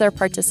surveys their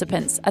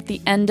participants at the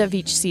end of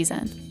each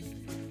season.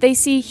 They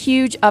see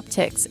huge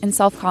upticks in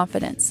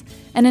self-confidence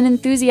and an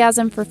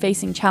enthusiasm for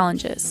facing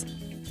challenges.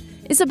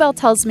 Isabel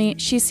tells me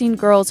she's seen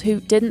girls who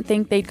didn't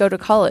think they'd go to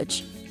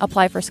college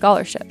apply for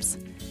scholarships.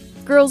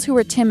 Girls who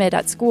were timid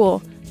at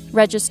school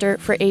register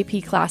for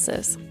AP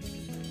classes.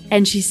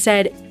 And she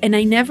said, and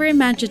I never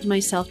imagined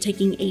myself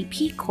taking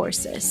AP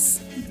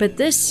courses. But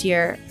this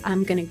year,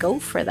 I'm going to go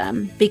for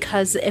them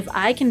because if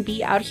I can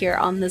be out here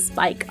on this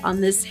bike,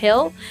 on this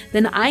hill,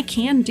 then I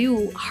can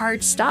do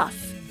hard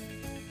stuff.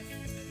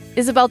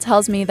 Isabel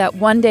tells me that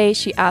one day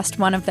she asked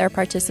one of their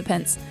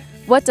participants,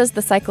 "What does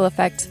the Cycle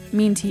Effect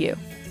mean to you?"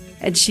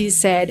 And she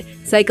said,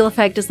 Cycle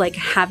Effect is like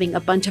having a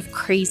bunch of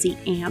crazy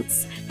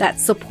ants that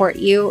support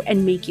you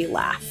and make you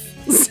laugh.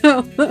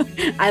 So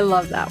I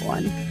love that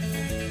one.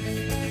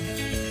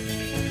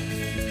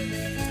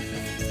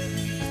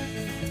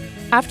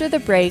 After the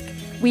break,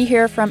 we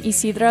hear from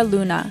Isidra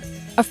Luna,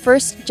 a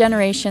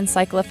first-generation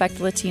Cycle Effect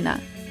Latina,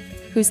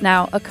 who's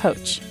now a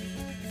coach.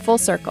 Full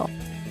circle.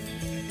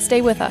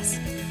 Stay with us.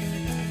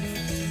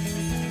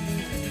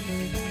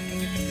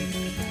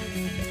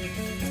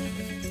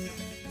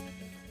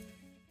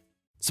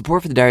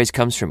 Support for the diaries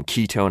comes from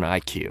Ketone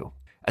IQ.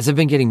 As I've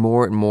been getting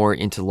more and more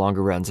into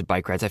longer runs and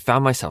bike rides, I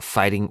found myself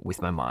fighting with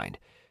my mind.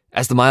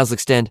 As the miles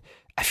extend,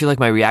 I feel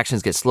like my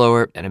reactions get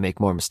slower and I make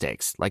more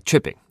mistakes, like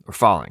tripping or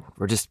falling,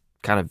 or just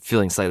kind of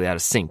feeling slightly out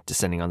of sync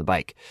descending on the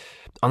bike.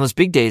 On those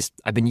big days,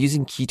 I've been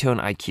using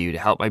Ketone IQ to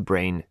help my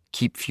brain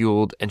keep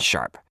fueled and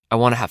sharp. I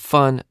want to have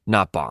fun,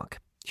 not bonk.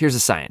 Here's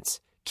the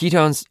science.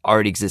 Ketones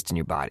already exist in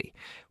your body.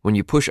 When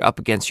you push up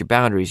against your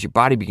boundaries, your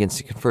body begins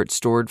to convert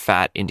stored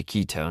fat into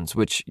ketones,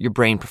 which your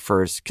brain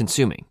prefers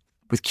consuming.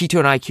 With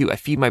Ketone IQ, I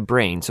feed my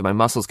brain so my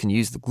muscles can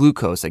use the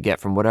glucose I get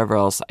from whatever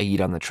else I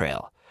eat on the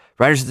trail.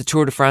 Riders of the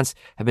Tour de France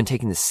have been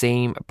taking the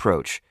same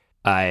approach.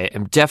 I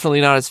am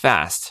definitely not as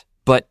fast,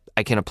 but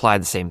I can apply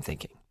the same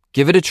thinking.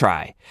 Give it a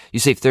try. You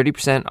save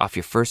 30% off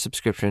your first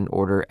subscription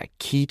order at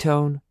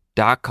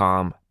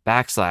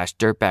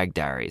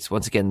ketone.com/dirtbagdiaries.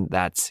 Once again,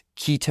 that's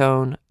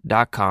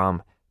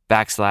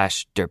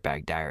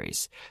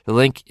ketone.com/dirtbagdiaries. The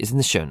link is in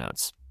the show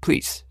notes.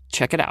 Please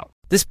check it out.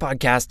 This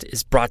podcast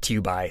is brought to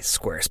you by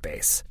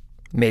Squarespace.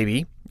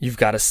 Maybe you've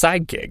got a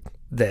side gig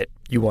that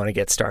you want to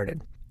get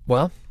started.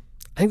 Well,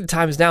 I think the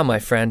time is now, my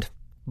friend,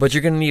 but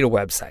you're going to need a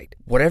website.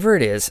 Whatever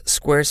it is,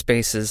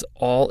 Squarespace's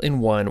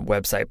all-in-one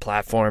website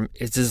platform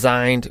is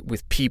designed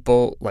with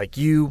people like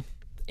you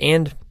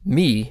and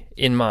me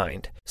in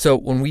mind. So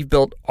when we've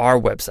built our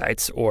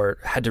websites or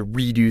had to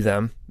redo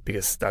them,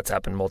 because that's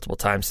happened multiple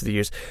times through the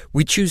years,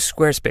 we choose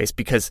Squarespace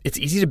because it's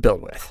easy to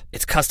build with,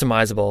 it's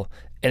customizable,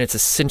 and it's a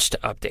cinch to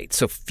update,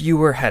 so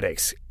fewer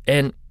headaches.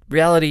 And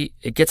reality,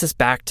 it gets us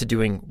back to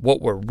doing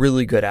what we're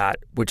really good at,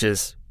 which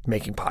is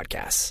making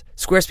podcasts.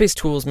 Squarespace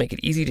tools make it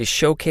easy to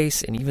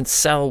showcase and even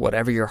sell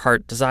whatever your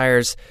heart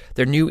desires.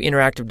 Their new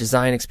interactive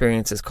design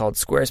experience is called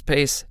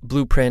Squarespace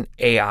Blueprint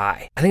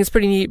AI. I think it's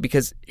pretty neat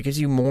because it gives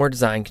you more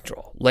design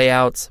control,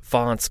 layouts,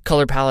 fonts,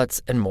 color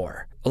palettes, and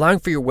more, allowing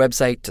for your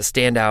website to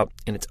stand out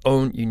in its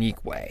own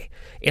unique way.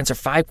 Answer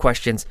 5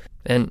 questions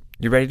and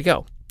you're ready to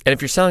go. And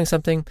if you're selling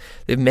something,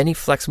 they have many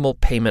flexible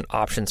payment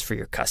options for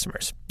your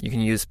customers. You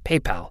can use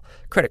PayPal,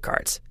 credit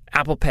cards,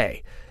 Apple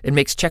Pay. It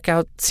makes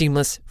checkout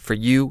seamless for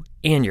you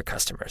and your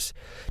customers.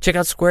 Check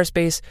out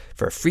Squarespace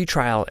for a free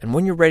trial, and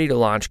when you're ready to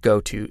launch, go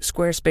to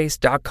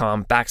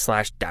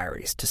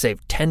squarespace.com/diaries to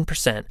save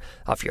 10%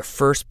 off your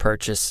first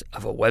purchase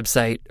of a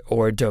website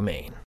or a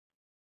domain.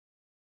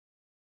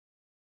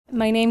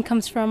 My name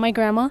comes from my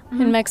grandma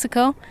in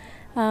Mexico.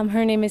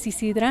 Her name is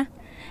Isidra.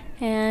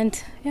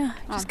 And yeah,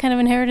 just kind of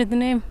inherited the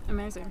name.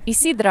 Amazing.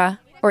 Isidra,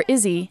 or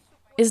Izzy,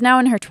 is now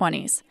in her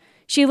 20s.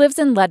 She lives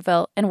in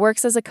Leadville and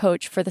works as a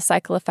coach for the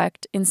Cycle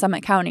Effect in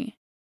Summit County.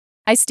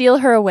 I steal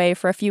her away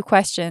for a few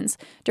questions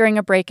during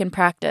a break in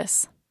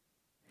practice.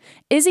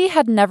 Izzy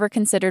had never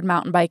considered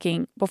mountain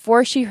biking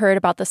before she heard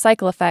about the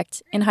Cycle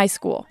Effect in high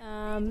school.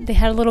 They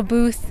had a little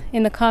booth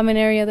in the common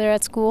area there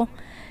at school.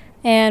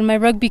 And my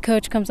rugby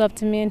coach comes up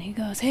to me and he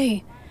goes,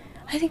 "Hey,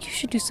 I think you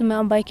should do some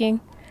mountain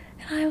biking."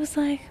 And I was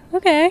like,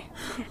 okay.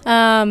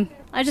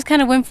 I just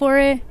kind of went for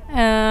it.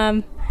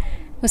 It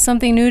was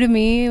something new to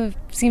me. It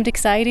seemed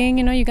exciting.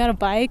 You know, you got a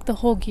bike, the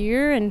whole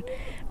gear, and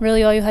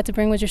really all you had to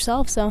bring was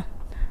yourself. So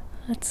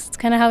that's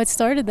kind of how it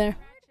started there.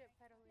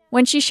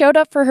 When she showed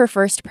up for her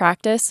first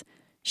practice,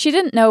 she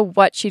didn't know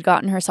what she'd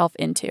gotten herself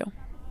into.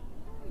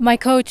 My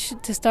coach,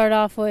 to start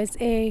off, was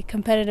a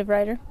competitive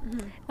rider.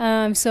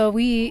 So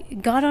we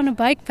got on a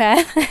bike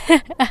path.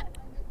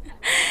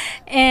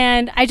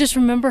 And I just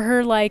remember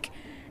her, like,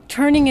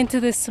 turning into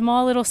this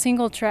small little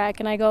single track,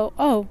 and I go,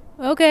 oh,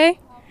 okay.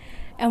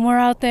 And we're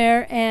out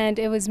there, and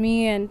it was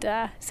me and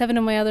 7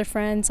 of my other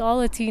friends, all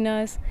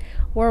Latinas.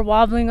 We're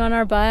wobbling on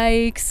our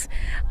bikes.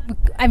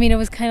 I mean, it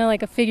was kind of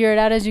like a figure it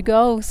out as you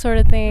go sort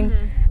of thing.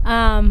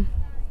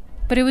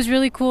 But it was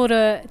really cool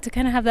to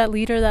kind of have that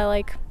leader that,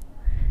 like,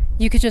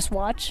 you could just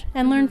watch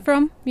and learn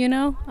from, you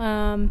know.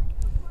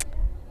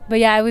 But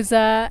yeah, it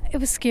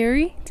was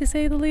scary, to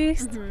say the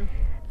least.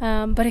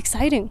 But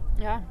exciting.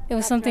 Yeah. It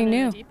was something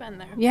new. Deep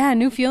end there. Yeah,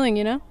 new feeling,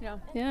 you know?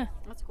 Yeah.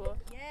 That's cool.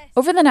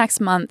 Over the next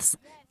months,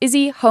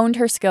 Izzy honed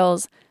her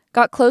skills,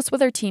 got close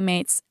with her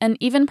teammates, and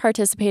even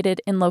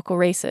participated in local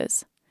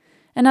races.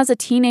 And as a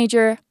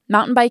teenager,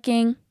 mountain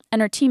biking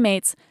and her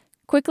teammates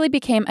quickly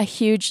became a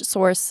huge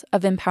source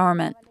of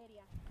empowerment.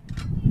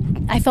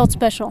 I felt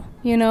special,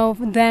 you know,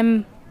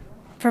 them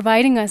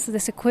providing us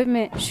this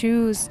equipment,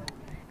 shoes,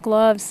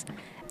 gloves.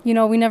 You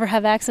know, we never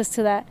have access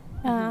to that.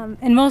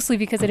 And mostly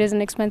because it is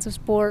an expensive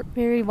sport,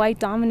 very white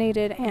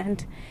dominated,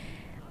 and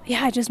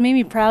yeah, it just made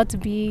me proud to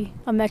be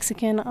a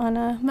Mexican on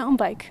a mountain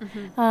bike.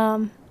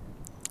 And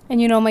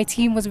you know, my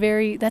team was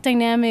that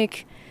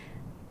dynamic.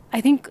 I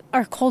think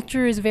our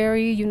culture is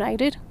very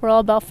united. We're all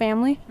about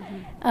family.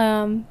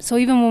 So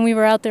even when we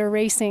were out there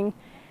racing,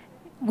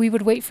 we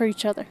would wait for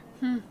each other.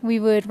 We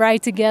would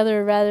ride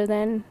together rather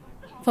than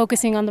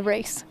focusing on the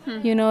race.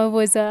 You know, it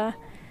was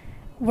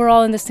we're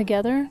all in this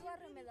together.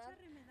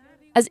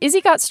 As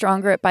Izzy got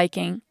stronger at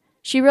biking,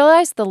 she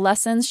realized the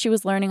lessons she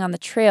was learning on the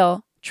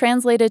trail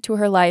translated to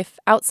her life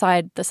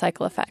outside the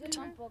Cycle Effect.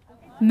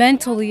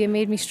 Mentally, it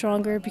made me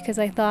stronger because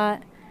I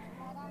thought,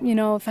 you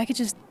know, if I could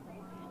just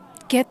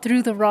get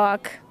through the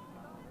rock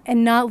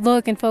and not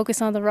look and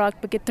focus on the rock,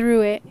 but get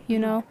through it, you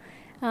know,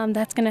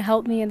 that's going to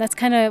help me. And that's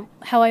kind of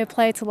how I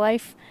apply it to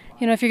life.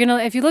 You know, if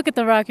you look at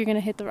the rock, you're going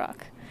to hit the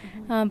rock.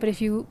 But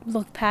if you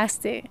look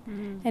past it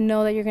and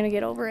know that you're going to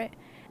get over it.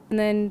 And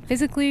then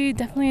physically,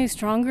 definitely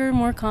stronger,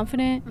 more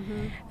confident.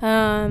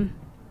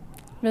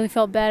 really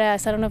felt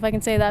badass. I don't know if I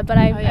can say that, but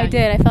I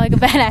did. I felt like a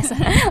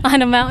badass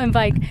on a mountain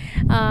bike.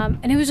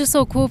 And it was just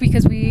so cool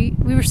because we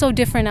were so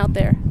different out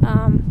there.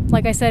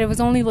 Like I said, it was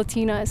only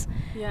Latinas.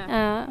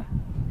 Yeah.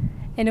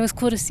 And it was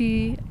cool to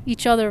see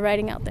each other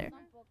riding out there.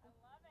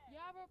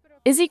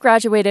 Izzy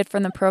graduated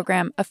from the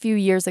program a few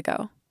years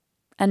ago.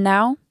 And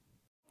now?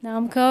 Now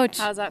I'm coach.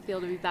 How does that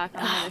feel to be back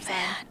on the other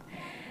side?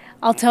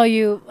 I'll tell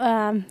you,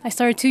 I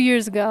started 2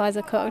 years ago as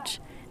a coach,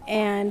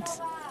 and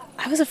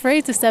I was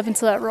afraid to step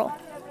into that role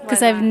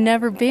because I've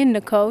never been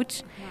a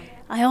coach.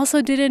 I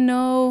also didn't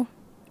know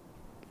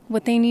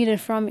what they needed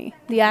from me,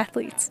 the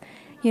athletes.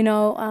 You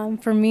know,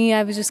 for me,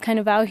 I was just kind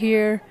of out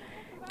here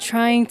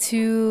trying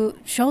to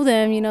show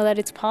them, you know, that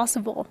it's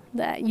possible,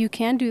 that you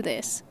can do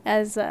this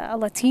as a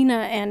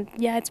Latina. And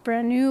yeah, it's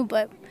brand new,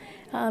 but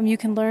you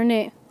can learn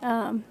it.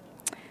 And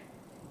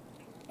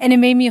it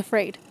made me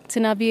afraid to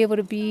not be able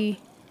to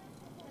be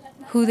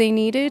who they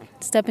needed,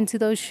 step into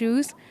those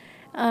shoes.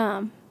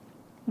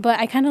 But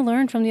I kind of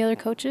learned from the other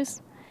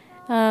coaches,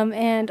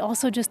 and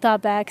also just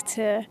thought back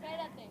to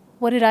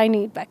what did I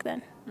need back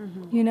then.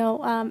 Mm-hmm. You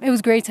know, it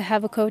was great to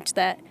have a coach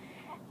that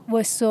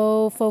was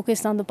so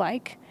focused on the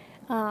bike.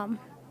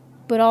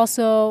 But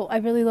also, I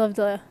really love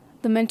the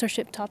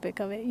mentorship topic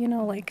of it. You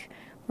know, like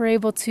we're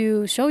able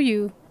to show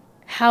you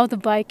how the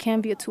bike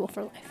can be a tool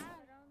for life.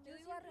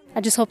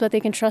 I just hope that they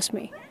can trust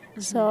me.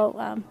 Mm-hmm.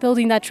 So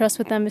building that trust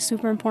with them is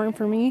super important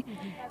for me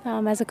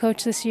as a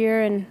coach this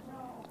year, and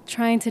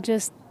trying to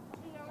just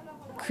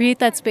create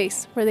that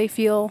space where they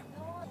feel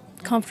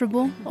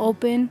comfortable,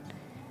 open,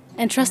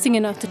 and trusting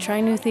enough to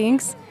try new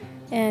things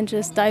and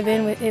just dive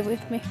in with it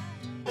with me.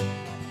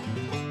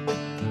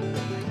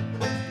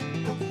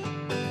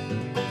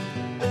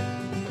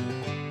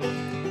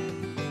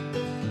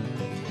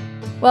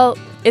 Well,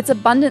 it's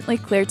abundantly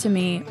clear to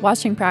me,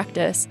 watching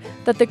practice,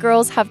 that the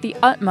girls have the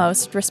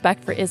utmost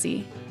respect for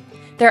Izzy.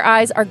 Their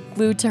eyes are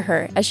glued to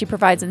her as she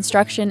provides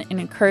instruction and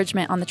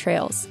encouragement on the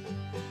trails.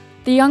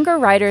 The younger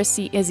riders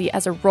see Izzy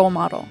as a role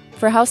model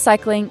for how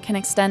cycling can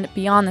extend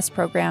beyond this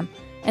program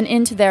and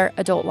into their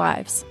adult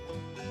lives.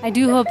 I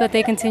do hope that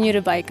they continue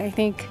to bike. I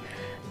think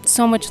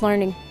so much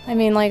learning. I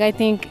mean, like, I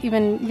think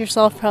even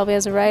yourself probably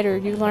as a rider,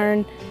 you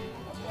learn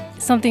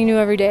something new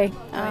every day.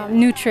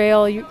 New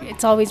trail,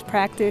 it's always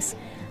practice.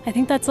 I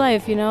think that's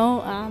life, you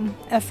know,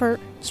 effort,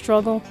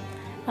 struggle,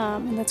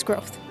 and that's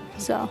growth.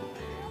 So,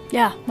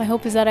 yeah, my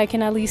hope is that I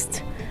can at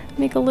least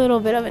make a little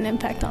bit of an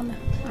impact on them.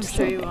 I'm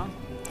sure you will.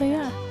 So,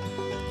 yeah.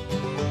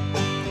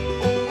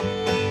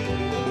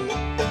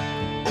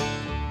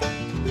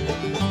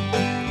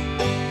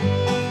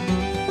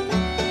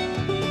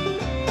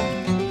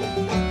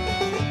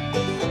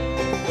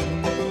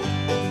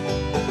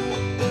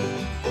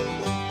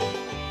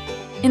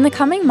 In the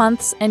coming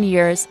months and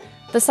years,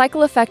 the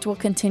Cycle Effect will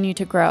continue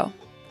to grow.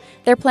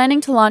 They're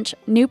planning to launch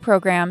new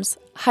programs,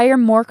 hire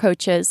more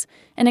coaches,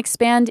 and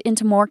expand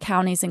into more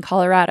counties in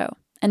Colorado,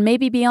 and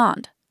maybe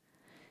beyond.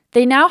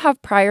 They now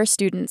have prior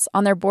students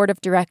on their board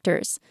of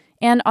directors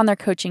and on their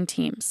coaching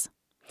teams.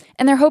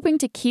 And they're hoping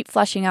to keep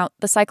fleshing out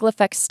the Cycle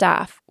Effect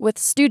staff with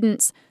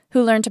students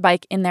who learn to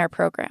bike in their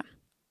program.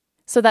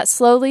 So that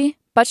slowly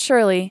but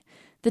surely,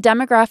 the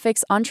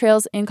demographics on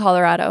trails in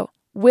Colorado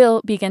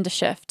will begin to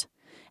shift,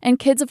 and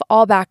kids of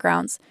all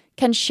backgrounds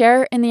can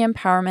share in the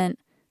empowerment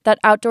that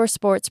outdoor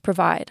sports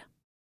provide.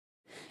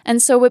 And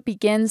so it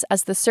begins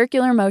as the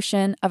circular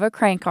motion of a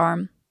crank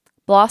arm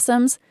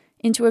blossoms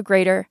into a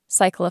greater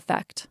cycle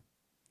effect.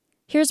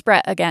 Here's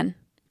Brett again,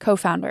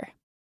 co-founder.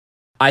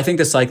 I think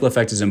the cycle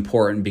effect is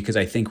important because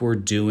I think we're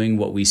doing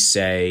what we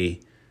say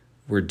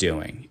we're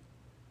doing.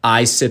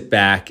 I sit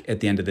back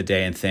at the end of the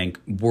day and think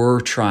we're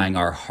trying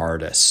our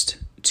hardest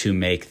to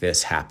make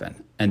this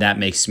happen. And that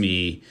makes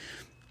me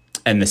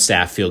and the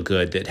staff feel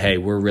good that, hey,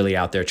 we're really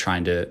out there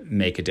trying to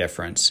make a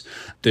difference.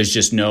 There's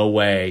just no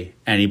way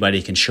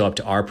anybody can show up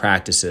to our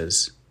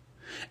practices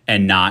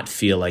and not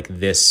feel like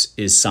this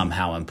is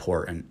somehow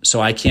important.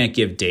 So I can't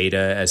give data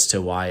as to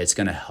why it's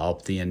going to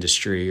help the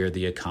industry or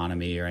the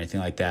economy or anything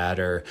like that,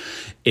 or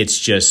it's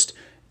just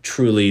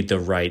truly the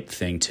right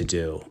thing to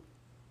do.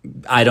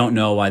 I don't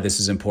know why this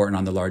is important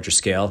on the larger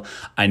scale.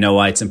 I know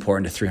why it's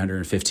important to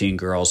 315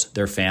 girls,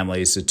 their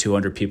families, the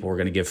 200 people we're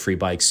going to give free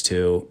bikes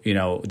to, you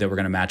know, that we're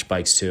going to match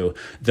bikes to,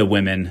 the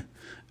women,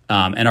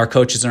 and our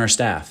coaches and our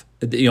staff.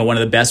 You know, one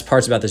of the best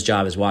parts about this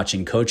job is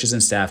watching coaches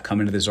and staff come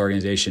into this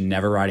organization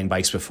never riding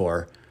bikes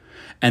before.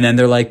 And then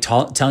they're like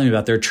telling me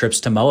about their trips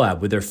to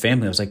Moab with their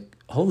family. I was like,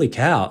 holy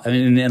cow. I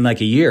mean, in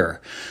like a year.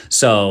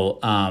 So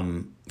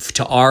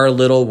to our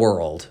little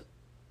world,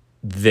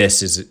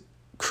 this is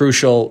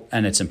crucial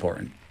and it's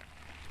important.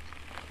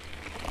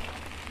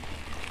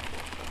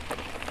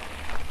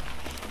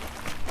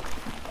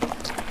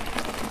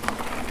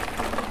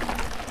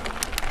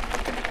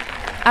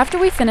 After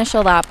we finish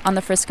a lap on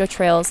the Frisco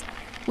trails,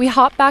 we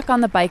hop back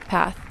on the bike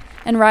path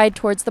and ride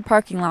towards the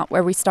parking lot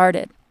where we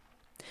started.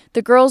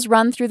 The girls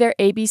run through their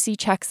ABC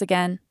checks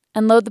again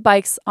and load the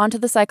bikes onto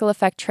the Cycle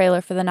Effect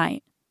trailer for the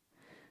night.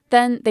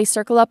 Then they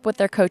circle up with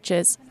their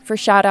coaches for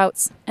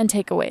shout-outs and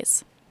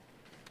takeaways.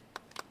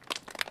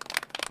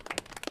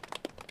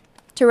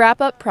 To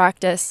wrap up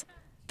practice,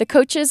 the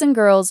coaches and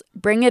girls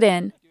bring it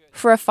in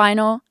for a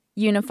final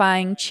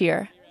unifying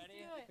cheer.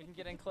 We can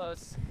get in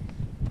close.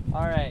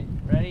 All right,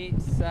 ready,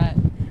 set.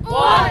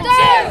 1,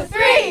 2,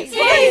 3,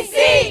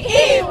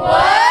 C,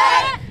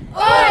 what?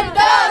 1,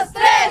 2,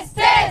 3,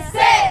 C,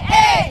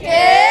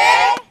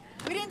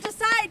 We didn't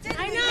decide, did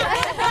we? I know.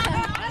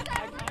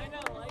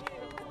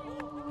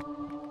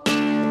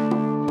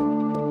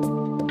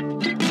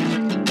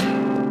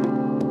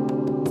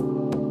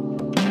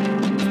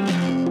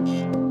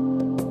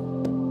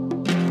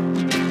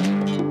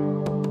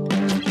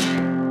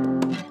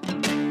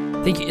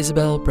 Thank you,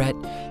 Isabel, Brett,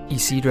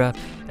 Isidra,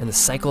 and the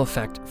Cycle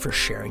Effect for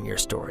sharing your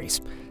stories.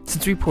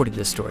 Since we reported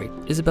this story,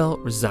 Isabel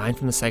resigned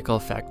from the Cycle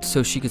Effect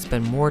so she could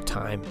spend more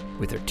time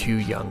with her 2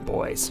 young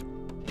boys.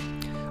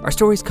 Our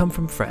stories come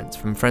from friends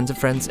of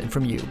friends, and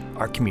from you,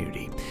 our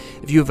community.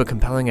 If you have a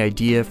compelling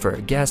idea for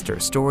a guest or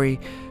a story,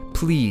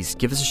 please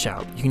give us a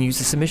shout. You can use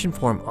the submission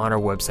form on our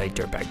website,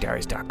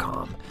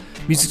 dirtbagdiaries.com.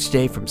 Music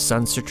today from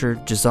Sunsearcher,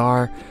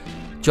 Jazar,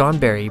 John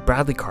Barry,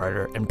 Bradley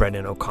Carter, and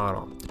Brendan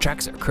O'Connell. The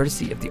tracks are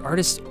courtesy of the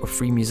Artist or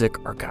Free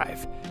Music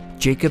Archive.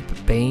 Jacob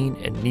Bain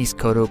and Nice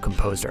Koto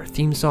composed our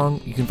theme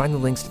song. You can find the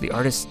links to the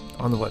artists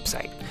on the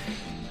website.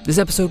 This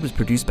episode was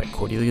produced by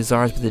Cordelia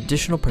Zars with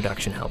additional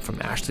production help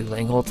from Ashley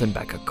Langholt and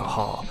Becca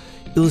Cahal.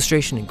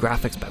 Illustration and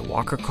graphics by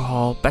Walker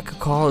Cahal. Becca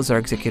Cahal is our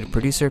executive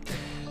producer.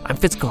 I'm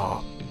Fitz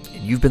Cahal,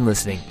 and you've been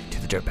listening to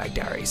the Dirtbag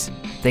Diaries.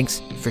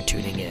 Thanks for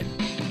tuning in.